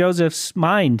appear in Joseph's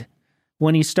mind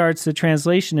when he starts the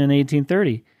translation in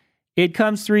 1830. It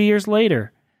comes 3 years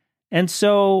later. And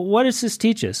so what does this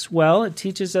teach us? Well, it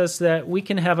teaches us that we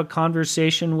can have a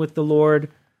conversation with the Lord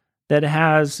that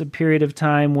has a period of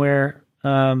time where,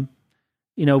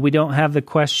 we don't have the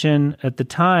question at the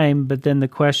time, but then the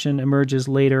question emerges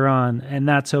later on, and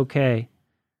that's okay.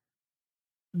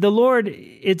 The Lord,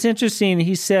 it's interesting,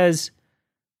 he says,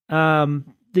 the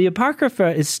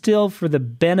Apocrypha is still for the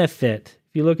benefit.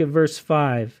 If you look at verse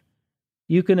 5,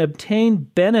 you can obtain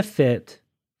benefit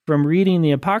from reading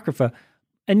the Apocrypha.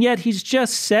 And yet he's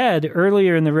just said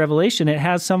earlier in the Revelation, it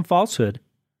has some falsehood.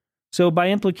 So by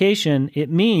implication, it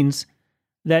means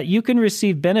that you can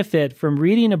receive benefit from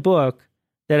reading a book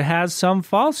that has some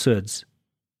falsehoods.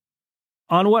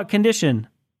 On what condition?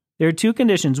 There are two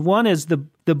conditions. One is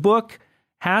the book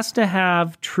has to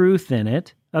have truth in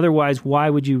it. Otherwise, why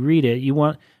would you read it? You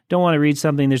don't want to read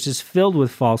something that's just filled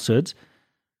with falsehoods.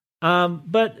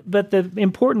 But the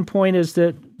important point is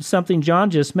that something John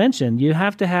just mentioned. You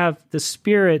have to have the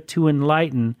Spirit to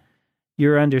enlighten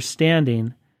your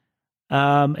understanding.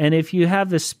 And if you have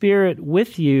the Spirit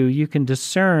with you, you can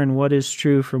discern what is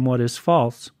true from what is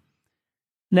false.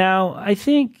 Now, I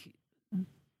think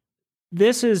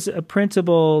this is a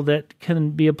principle that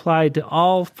can be applied to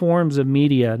all forms of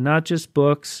media, not just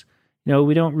books.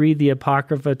 We don't read the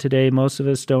Apocrypha today. Most of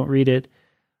us don't read it.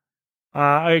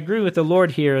 I agree with the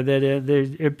Lord here that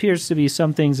there appears to be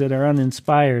some things that are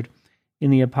uninspired in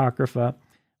the Apocrypha.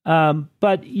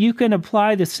 But you can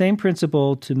apply the same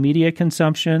principle to media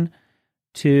consumption,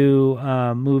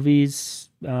 to movies,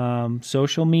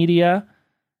 social media,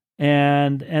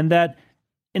 and that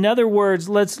in other words,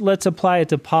 let's apply it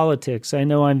to politics. I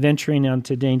know I'm venturing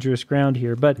onto dangerous ground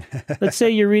here, but let's say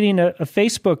you're reading a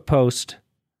Facebook post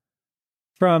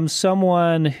from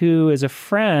someone who is a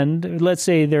friend, let's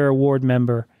say they're a ward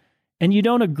member, and you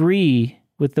don't agree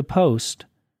with the post.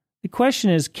 The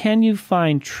question is, can you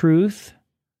find truth?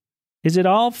 Is it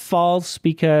all false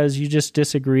because you just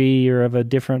disagree or of a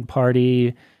different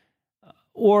party?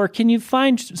 Or can you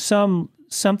find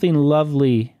something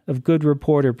lovely, of good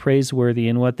report or praiseworthy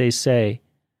in what they say?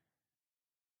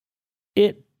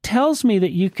 It tells me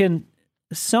that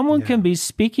someone can be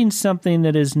speaking something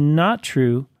that is not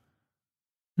true,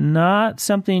 not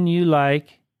something you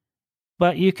like,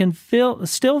 but you can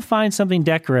still find something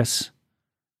decorous.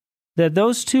 That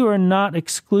those two are not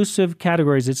exclusive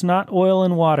categories. It's not oil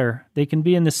and water. They can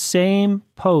be in the same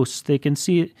post. They can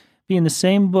be in the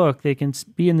same book. They can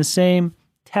be in the same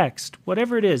text,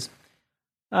 whatever it is.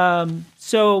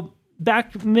 So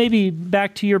back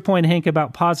to your point, Hank,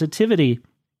 about positivity.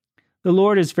 The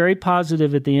Lord is very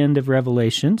positive at the end of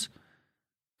Revelations.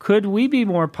 Could we be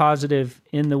more positive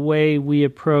in the way we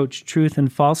approach truth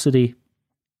and falsity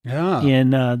in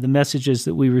the messages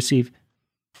that we receive?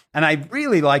 And I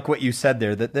really like what you said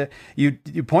there, that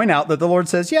you point out that the Lord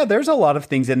says, yeah, there's a lot of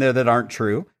things in there that aren't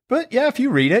true. But yeah, if you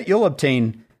read it, you'll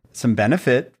obtain some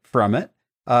benefit from it.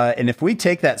 And if we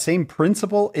take that same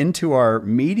principle into our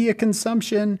media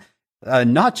consumption,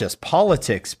 not just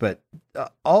politics, but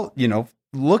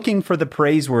looking for the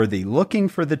praiseworthy, looking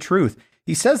for the truth.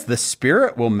 He says the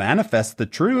Spirit will manifest the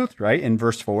truth, right? In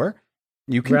verse 4.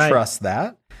 You can trust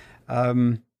that.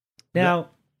 Now,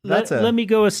 let me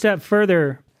go a step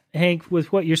further, Hank,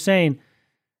 with what you're saying.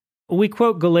 We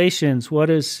quote Galatians. What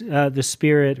is the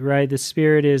Spirit, right? The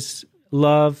Spirit is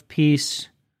love, peace,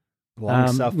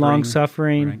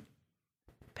 long-suffering, right.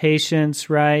 Patience,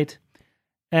 right?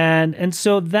 And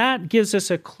so that gives us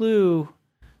a clue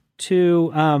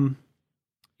to,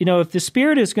 if the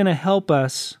Spirit is going to help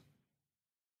us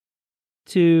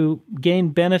to gain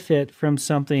benefit from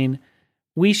something,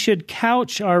 we should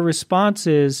couch our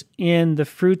responses in the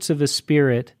fruits of the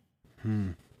Spirit.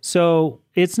 So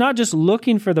it's not just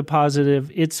looking for the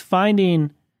positive, it's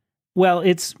finding, what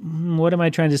am I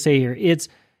trying to say here? It's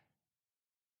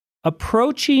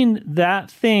approaching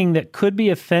that thing that could be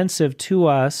offensive to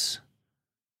us,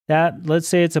 that, let's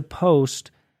say it's a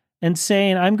post, and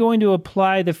saying, I'm going to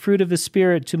apply the fruit of the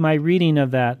Spirit to my reading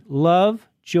of that. Love,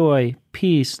 joy,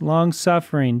 peace,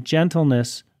 long-suffering,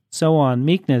 gentleness, so on,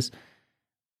 meekness.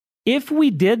 If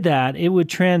we did that, it would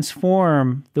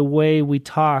transform the way we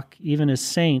talk, even as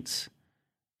saints.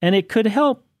 And it could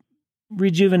help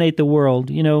rejuvenate the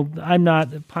world. I'm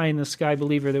not a pie-in-the-sky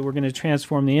believer that we're going to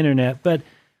transform the internet, but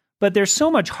there's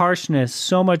so much harshness,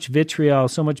 so much vitriol,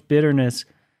 so much bitterness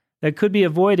that could be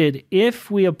avoided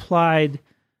if we applied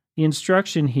the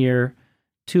instruction here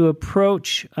to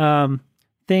approach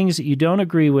things that you don't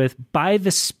agree with by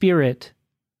the Spirit,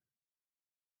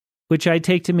 which I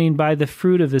take to mean by the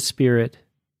fruit of the Spirit.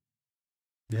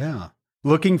 Yeah.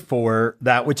 Looking for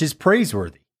that which is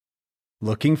praiseworthy.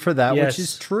 Looking for that which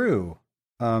is true,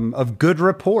 of good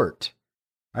report.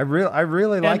 I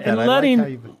really like that.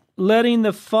 And letting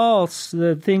the false,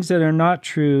 the things that are not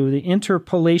true, the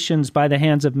interpolations by the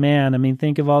hands of man. I mean,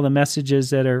 think of all the messages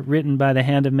that are written by the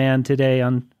hand of man today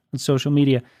on social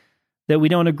media that we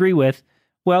don't agree with.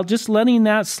 Well, just letting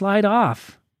that slide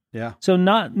off. Yeah. So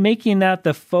not making that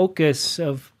the focus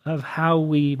of how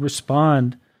we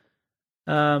respond.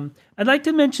 I'd like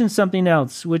to mention something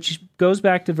else, which goes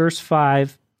back to verse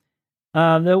 5.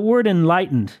 The word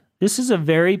enlightened. This is a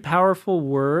very powerful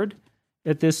word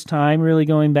at this time, really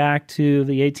going back to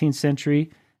the 18th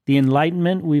century. The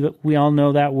Enlightenment, we all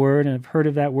know that word and have heard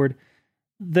of that word.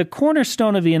 The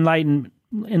cornerstone of the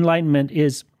Enlightenment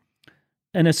is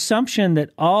an assumption that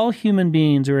all human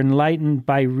beings are enlightened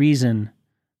by reason,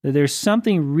 that there's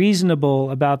something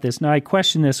reasonable about this. Now, I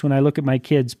question this when I look at my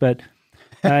kids, but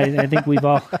I think we've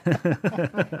all...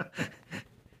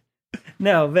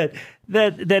 No, but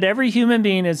that every human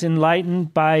being is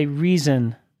enlightened by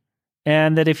reason,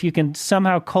 and that if you can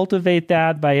somehow cultivate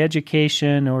that by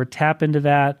education or tap into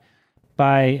that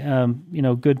by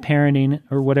good parenting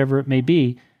or whatever it may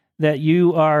be, that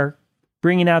you are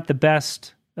bringing out the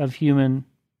best of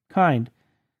humankind.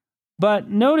 But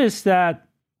notice that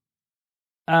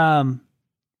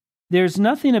there's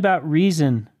nothing about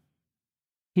reason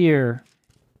here.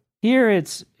 Here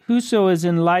it's whoso is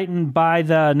enlightened by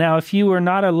the... Now, if you were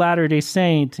not a Latter-day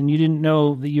Saint and you didn't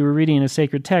know that you were reading a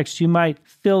sacred text, you might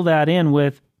fill that in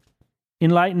with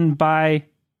enlightened by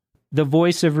the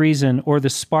voice of reason or the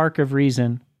spark of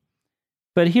reason.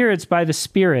 But here it's by the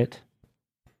Spirit.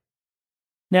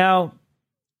 Now,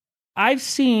 I've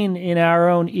seen in our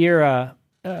own era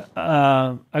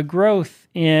a growth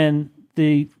in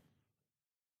the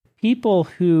people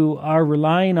who are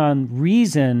relying on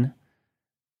reason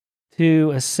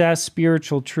to assess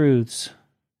spiritual truths.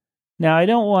 Now, I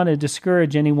don't want to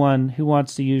discourage anyone who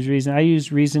wants to use reason. I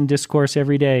use reasoned discourse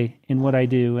every day in what I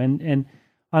do. And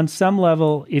on some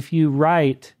level, if you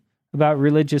write about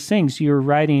religious things, you're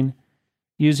writing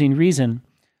using reason.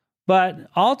 But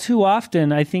all too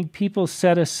often, I think people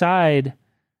set aside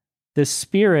the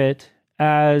Spirit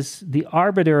as the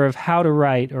arbiter of how to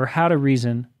write or how to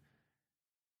reason.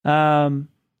 And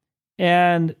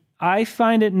I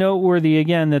find it noteworthy,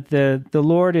 again, that the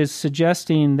Lord is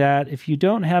suggesting that if you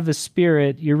don't have the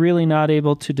Spirit, you're really not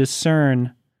able to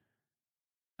discern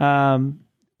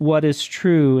what is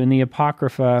true in the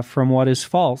Apocrypha from what is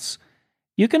false.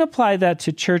 You can apply that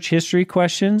to church history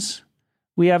questions.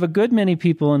 We have a good many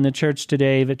people in the church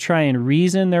today that try and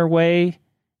reason their way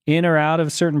in or out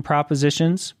of certain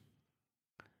propositions,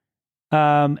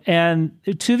 and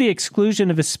to the exclusion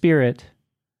of the Spirit.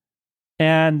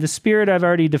 And the Spirit I've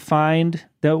already defined.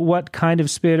 What kind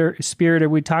of spirit are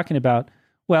we talking about?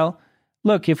 Well,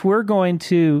 look, if we're going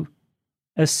to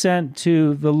assent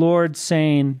to the Lord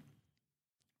saying,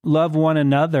 love one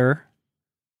another,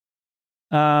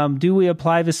 do we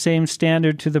apply the same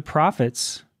standard to the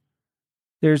prophets?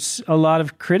 There's a lot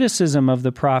of criticism of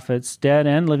the prophets, dead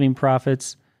and living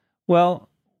prophets. Well,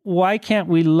 why can't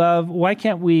we love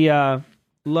the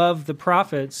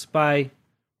prophets by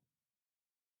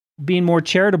being more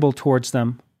charitable towards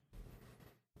them?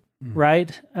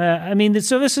 Right?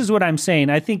 So this is what I'm saying.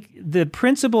 I think the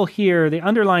principle here, the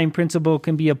underlying principle,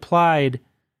 can be applied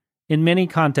in many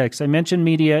contexts. I mentioned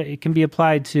media. It can be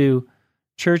applied to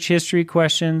church history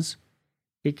questions.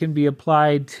 It can be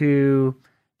applied to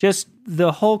just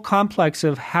the whole complex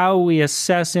of how we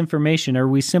assess information. Are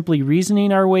we simply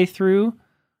reasoning our way through,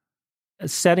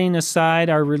 setting aside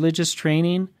our religious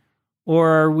training, or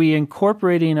are we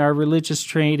incorporating our religious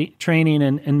training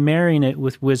and marrying it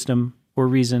with wisdom or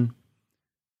reason?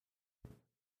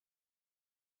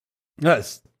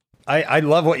 Yes. I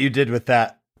love what you did with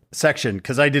that section,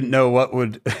 because I didn't know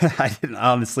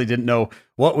honestly didn't know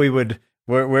what we would,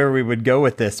 where we would go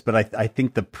with this. But I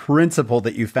think the principle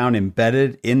that you found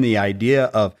embedded in the idea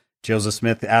of Joseph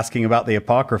Smith asking about the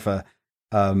Apocrypha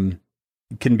can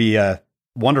be a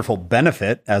wonderful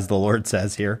benefit, as the Lord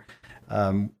says here,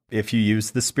 if you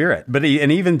use the Spirit. But he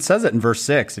even says it in verse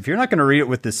 6. If you're not going to read it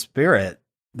with the Spirit,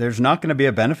 there's not going to be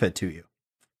a benefit to you.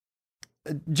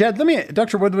 Jed,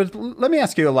 Dr. Woodward, let me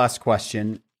ask you a last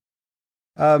question.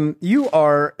 You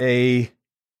are a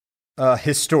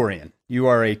historian. You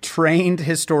are a trained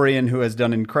historian who has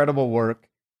done incredible work.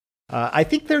 I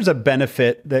think there's a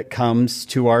benefit that comes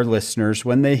to our listeners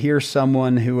when they hear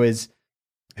someone who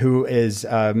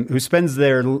spends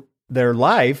their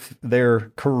life, their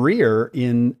career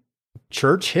in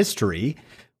church history,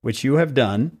 which you have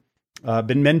done,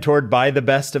 been mentored by the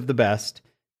best of the best.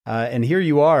 And here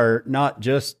you are, not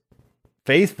just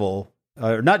faithful,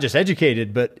 not just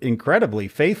educated, but incredibly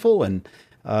faithful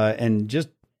and just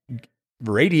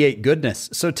radiate goodness.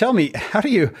 So tell me,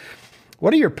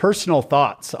 what are your personal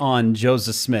thoughts on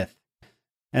Joseph Smith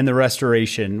and the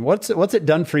Restoration? What's it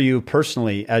done for you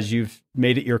personally as you've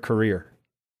made it your career?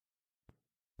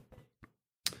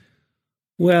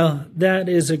 Well, that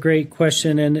is a great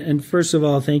question. And first of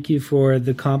all, thank you for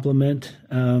the compliment.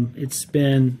 It's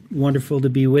been wonderful to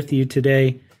be with you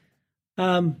today.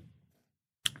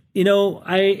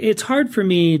 It's hard for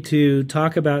me to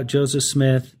talk about Joseph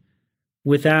Smith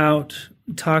without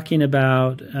talking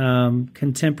about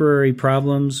contemporary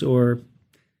problems or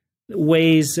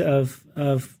ways of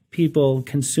people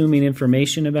consuming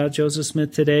information about Joseph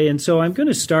Smith today. And so I'm going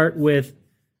to start with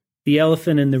the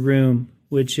elephant in the room,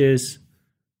 which is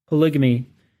polygamy.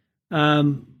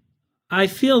 I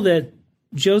feel that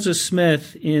Joseph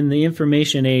Smith in the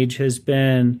information age has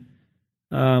been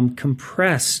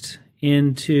compressed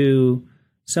into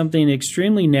something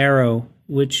extremely narrow,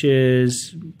 which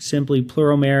is simply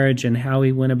plural marriage and how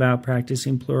he went about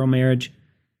practicing plural marriage.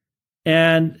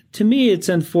 And to me, it's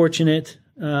unfortunate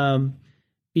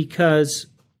because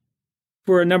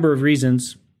for a number of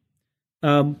reasons.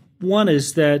 One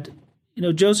is that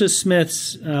Joseph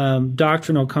Smith's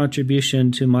doctrinal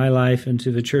contribution to my life and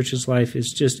to the church's life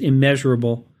is just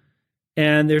immeasurable.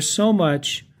 And there's so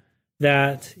much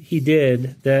that he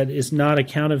did that is not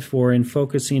accounted for in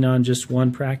focusing on just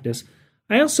one practice.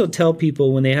 I also tell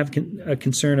people when they have a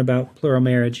concern about plural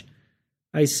marriage,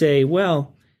 I say,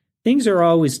 well, things are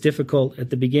always difficult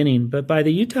at the beginning, but by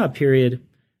the Utah period,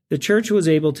 the church was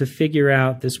able to figure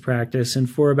out this practice, and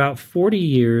for about 40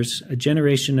 years, a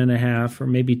generation and a half, or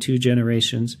maybe 2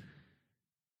 generations,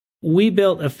 we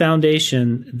built a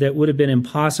foundation that would have been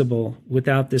impossible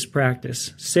without this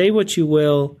practice. Say what you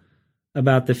will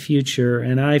about the future,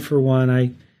 and I, for one,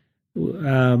 I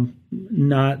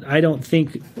don't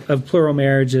think of plural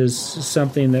marriage as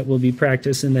something that will be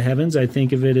practiced in the heavens. I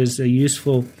think of it as a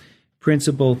useful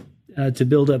principle to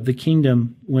build up the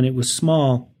kingdom when it was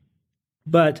small.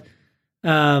 But,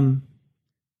 you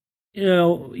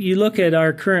look at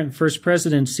our current first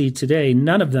presidency today,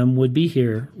 none of them would be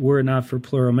here were it not for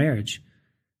plural marriage.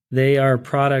 They are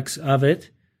products of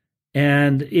it.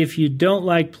 And if you don't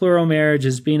like plural marriage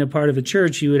as being a part of a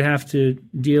church, you would have to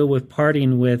deal with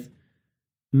parting with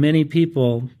many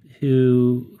people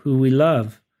who we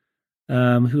love,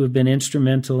 who have been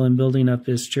instrumental in building up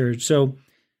this church. So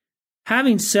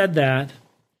having said that,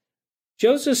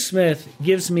 Joseph Smith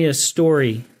gives me a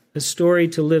story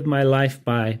to live my life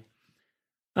by.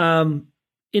 The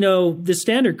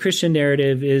standard Christian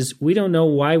narrative is we don't know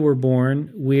why we're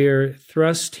born. We're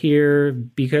thrust here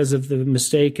because of the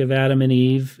mistake of Adam and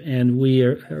Eve, and we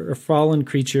are fallen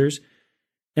creatures.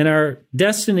 And our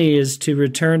destiny is to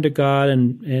return to God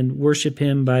and worship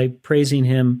Him by praising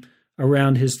Him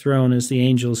around His throne as the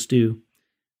angels do.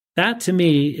 That, to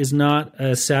me, is not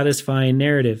a satisfying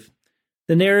narrative.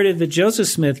 The narrative that Joseph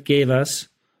Smith gave us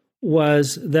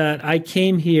was that I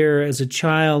came here as a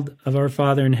child of our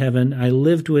Father in heaven. I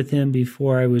lived with Him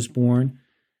before I was born,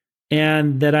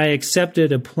 and that I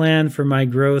accepted a plan for my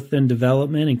growth and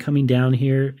development and coming down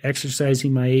here,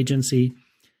 exercising my agency,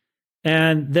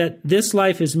 and that this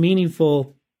life is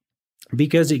meaningful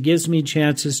because it gives me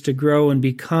chances to grow and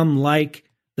become like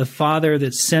the Father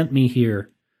that sent me here,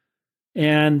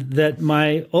 and that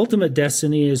my ultimate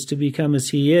destiny is to become as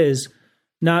He is,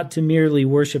 not to merely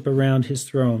worship around His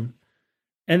throne.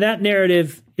 And that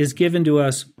narrative is given to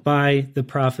us by the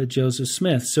prophet Joseph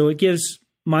Smith. So it gives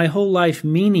my whole life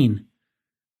meaning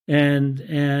and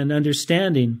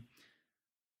understanding.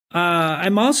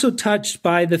 I'm also touched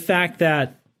by the fact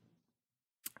that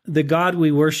the God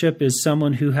we worship is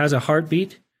someone who has a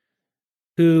heartbeat,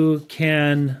 who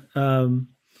can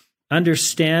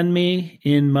understand me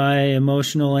in my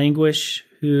emotional anguish,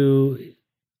 who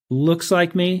looks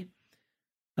like me.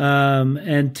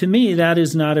 And to me, that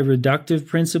is not a reductive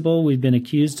principle. We've been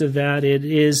accused of that. It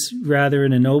is rather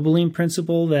an ennobling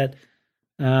principle that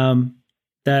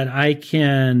I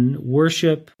can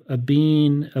worship a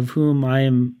being of whom I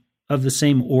am of the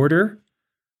same order.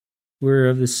 We're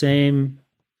of the same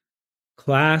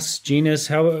class, genus,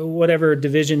 whatever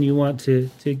division you want to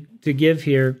give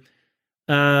here.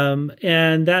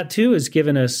 And that too is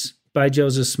given us by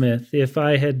Joseph Smith. If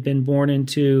I had been born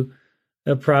into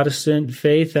a Protestant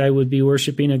faith, I would be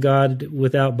worshiping a God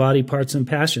without body parts and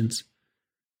passions.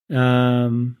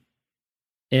 And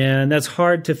that's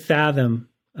hard to fathom.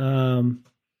 The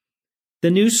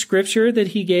new scripture that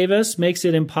he gave us makes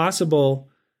it impossible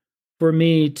for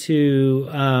me to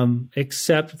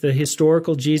accept the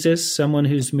historical Jesus, someone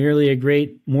who's merely a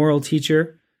great moral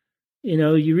teacher.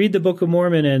 You read the Book of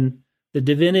Mormon and the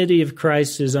divinity of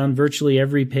Christ is on virtually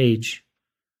every page.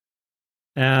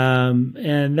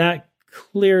 And that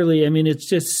clearly, it's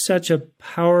just such a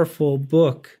powerful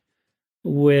book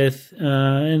with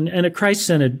and a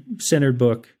Christ-centered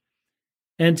book.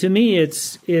 And to me,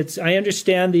 it's I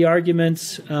understand the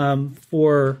arguments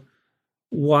for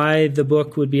why the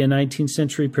book would be a 19th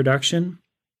century production,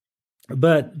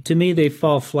 but to me, they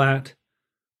fall flat.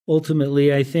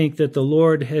 Ultimately, I think that the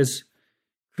Lord has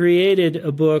created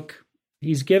a book.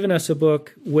 He's given us a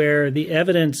book where the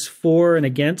evidence for and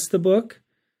against the book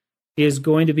is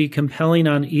going to be compelling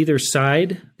on either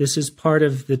side. This is part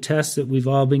of the test that we've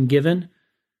all been given,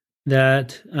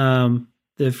 that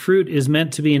the fruit is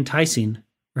meant to be enticing,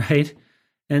 right?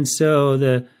 And so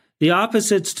the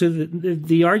opposites to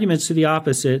the arguments to the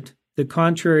opposite, the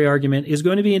contrary argument is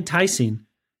going to be enticing.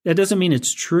 That doesn't mean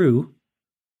it's true.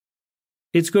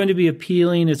 It's going to be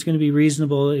appealing. It's going to be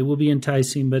reasonable. It will be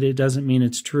enticing, but it doesn't mean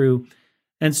it's true.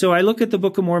 And so I look at the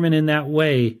Book of Mormon in that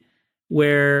way,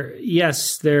 where,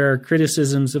 yes, there are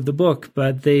criticisms of the book,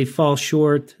 but they fall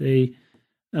short. They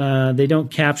don't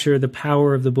capture the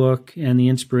power of the book and the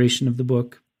inspiration of the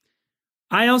book.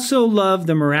 I also love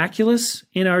the miraculous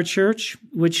in our church,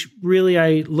 which really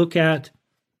I look at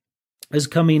as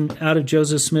coming out of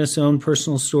Joseph Smith's own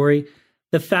personal story.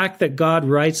 The fact that God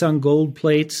writes on gold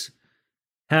plates,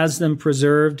 has them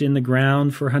preserved in the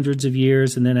ground for hundreds of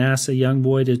years, and then asks a young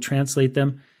boy to translate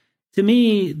them. To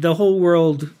me, the whole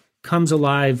world comes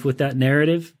alive with that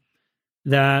narrative,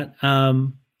 that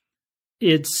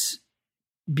it's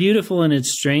beautiful in its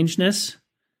strangeness,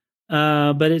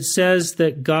 but it says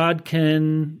that God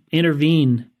can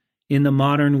intervene in the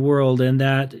modern world, and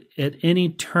that at any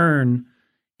turn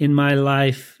in my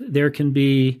life, there can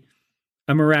be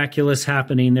a miraculous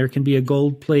happening. There can be a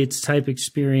gold plates type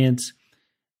experience,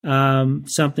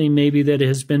 something maybe that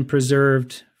has been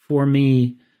preserved for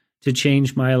me to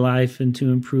change my life and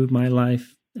to improve my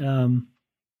life.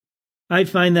 I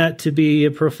find that to be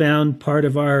a profound part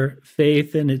of our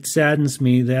faith, and it saddens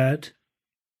me that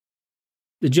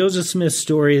the Joseph Smith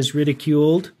story is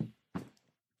ridiculed.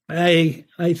 I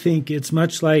think it's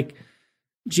much like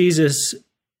Jesus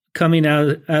coming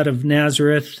out of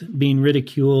Nazareth, being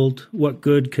ridiculed. What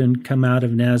good can come out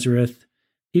of Nazareth?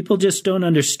 People just don't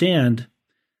understand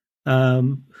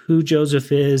who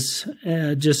Joseph is,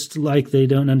 just like they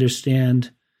don't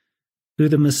understand who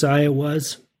the Messiah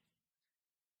was.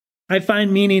 I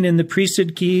find meaning in the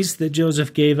priesthood keys that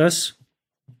Joseph gave us.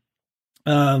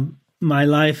 My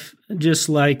life, just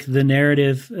like the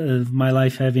narrative of my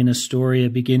life having a story,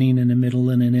 a beginning and a middle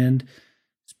and an end,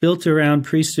 it's built around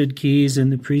priesthood keys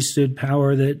and the priesthood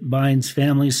power that binds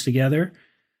families together.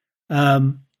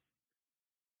 I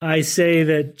say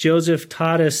that Joseph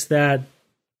taught us that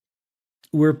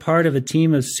we're part of a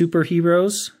team of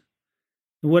superheroes.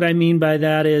 What I mean by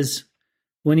that is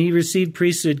when he received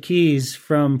priesthood keys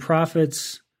from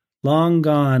prophets long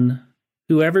gone,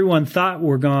 who everyone thought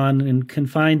were gone and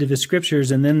confined to the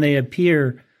scriptures, and then they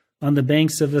appear on the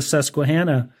banks of the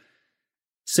Susquehanna,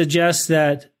 suggests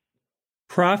that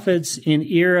prophets in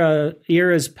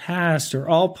eras past are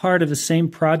all part of the same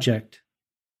project.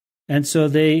 And so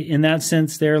they, in that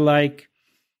sense, they're like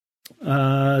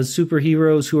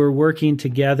superheroes who are working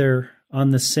together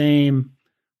on the same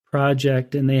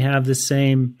project, and they have the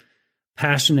same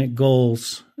passionate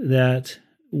goals that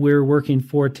we're working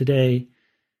for today.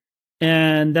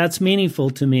 And that's meaningful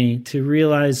to me, to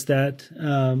realize that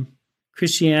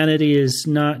Christianity is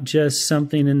not just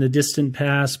something in the distant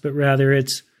past, but rather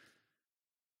it's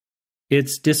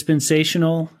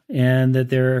dispensational, and that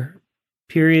there are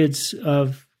periods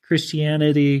of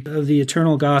Christianity, of the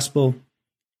eternal gospel,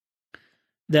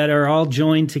 that are all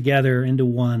joined together into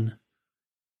one.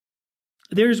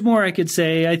 There's more I could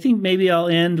say. I think maybe I'll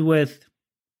end with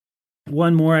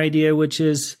one more idea, which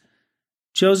is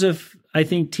Joseph, I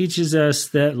think, teaches us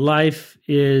that life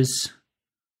is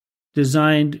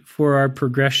designed for our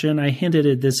progression. I hinted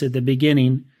at this at the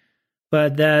beginning,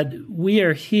 but that we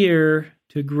are here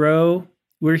to grow.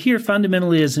 We're here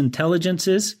fundamentally as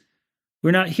intelligences.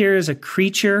 We're not here as a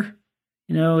creature.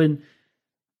 In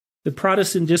the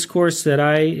Protestant discourse that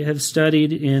I have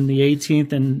studied in the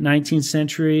 18th and 19th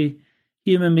century,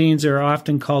 human beings are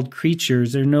often called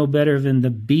creatures. They're no better than the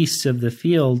beasts of the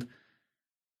field.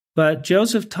 But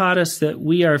Joseph taught us that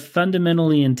we are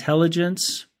fundamentally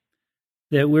intelligence,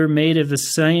 that we're made of the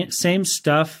same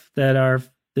stuff that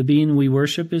the being we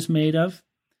worship is made of,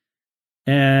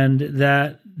 and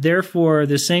that therefore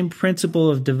the same principle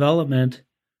of development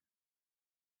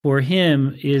for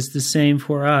him is the same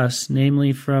for us,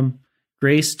 namely from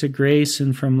grace to grace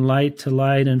and from light to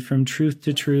light and from truth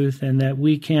to truth, and that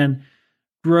we can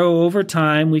grow over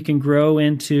time. We can grow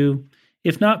into,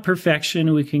 if not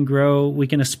perfection, we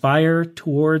can aspire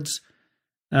towards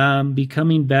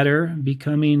becoming better,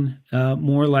 becoming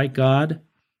more like God.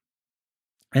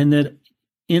 And that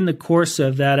in the course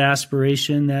of that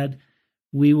aspiration, that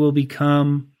we will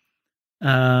become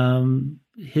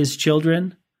his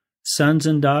children, sons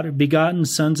and daughters, begotten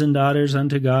sons and daughters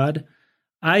unto God.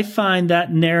 I find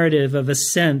that narrative of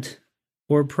ascent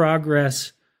or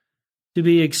progress to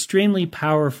be extremely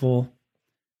powerful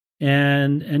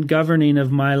and governing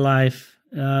of my life.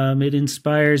 It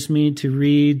inspires me to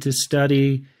read, to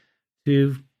study,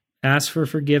 to ask for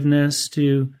forgiveness,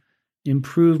 to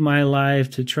improve my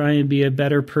life, to try and be a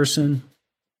better person.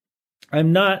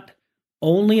 I'm not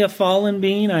only a fallen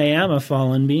being, I am a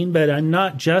fallen being, but I'm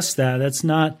not just that. That's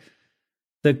not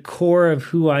the core of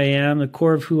who I am. The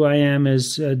core of who I am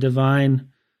is a divine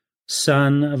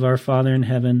Son of our Father in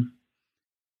heaven.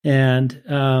 And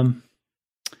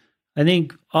I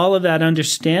think all of that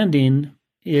understanding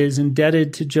is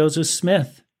indebted to Joseph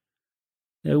Smith.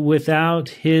 Without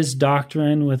his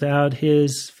doctrine, without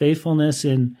his faithfulness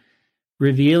in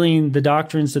revealing the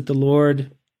doctrines that the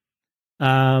Lord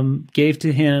gave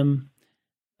to him,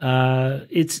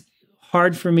 it's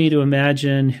hard for me to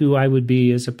imagine who I would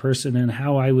be as a person and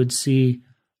how I would see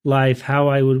life, how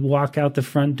I would walk out the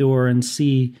front door and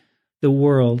see the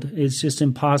world. It's just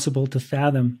impossible to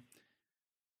fathom.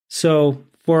 So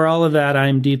for all of that,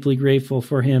 I'm deeply grateful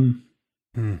for him.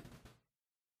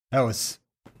 That was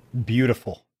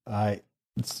beautiful.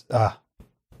 It's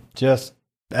just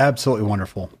absolutely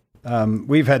wonderful.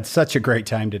 We've had such a great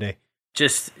time today.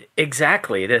 Just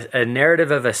exactly a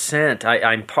narrative of ascent.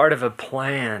 I'm part of a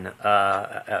plan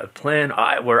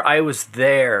where I was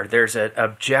there. There's an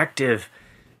objective.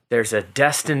 There's a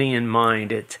destiny in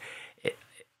mind.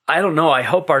 I don't know. I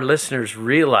hope our listeners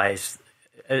realize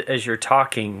as you're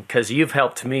talking, because you've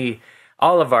helped me.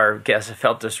 All of our guests have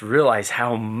helped us realize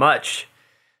how much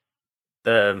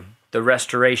the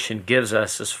restoration gives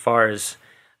us as far as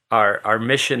our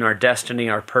mission, our destiny,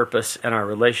 our purpose, and our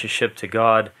relationship to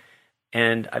God.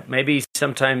 And maybe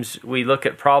sometimes we look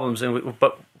at problems,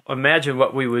 but imagine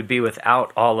what we would be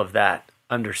without all of that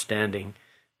understanding.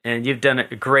 And you've done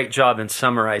a great job in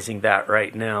summarizing that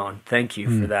right now, and thank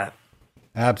you for that.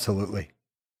 Absolutely.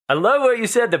 I love what you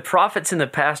said. The prophets in the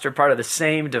past are part of the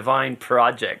same divine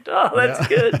project. Oh, that's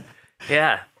good.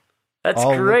 Yeah, that's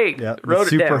great.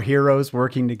 Wrote it down. Superheroes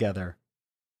working together.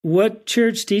 What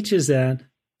church teaches that?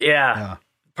 Yeah.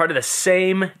 Part of the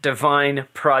same divine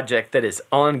project that is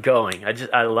ongoing.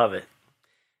 I love it.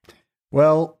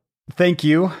 Well, thank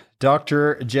you,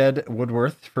 Dr. Jed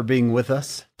Woodworth, for being with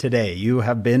us today. You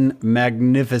have been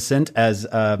magnificent, as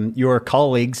your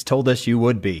colleagues told us you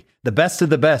would be. The best of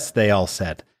the best, they all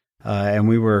said. And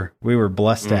we were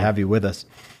blessed to have you with us.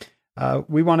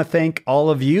 We want to thank all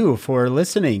of you for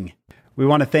listening. We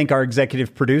want to thank our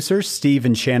executive producers, Steve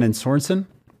and Shannon Sorensen.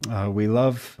 We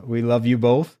love you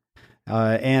both.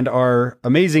 And our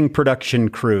amazing production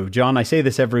crew. John, I say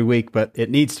this every week, but it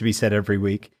needs to be said every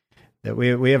week, that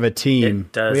we have a team.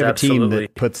 It does, we have absolutely. a team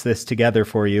that puts this together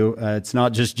for you. It's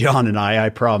not just John and I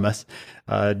promise,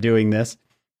 doing this.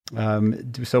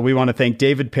 So we want to thank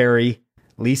David Perry,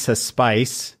 Lisa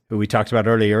Spice, who we talked about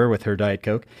earlier with her Diet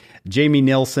Coke, Jamie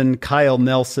Nilsson, Kyle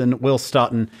Nelson, Will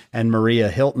Stoughton, and Maria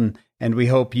Hilton. And we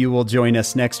hope you will join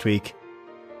us next week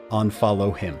on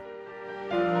Follow Him.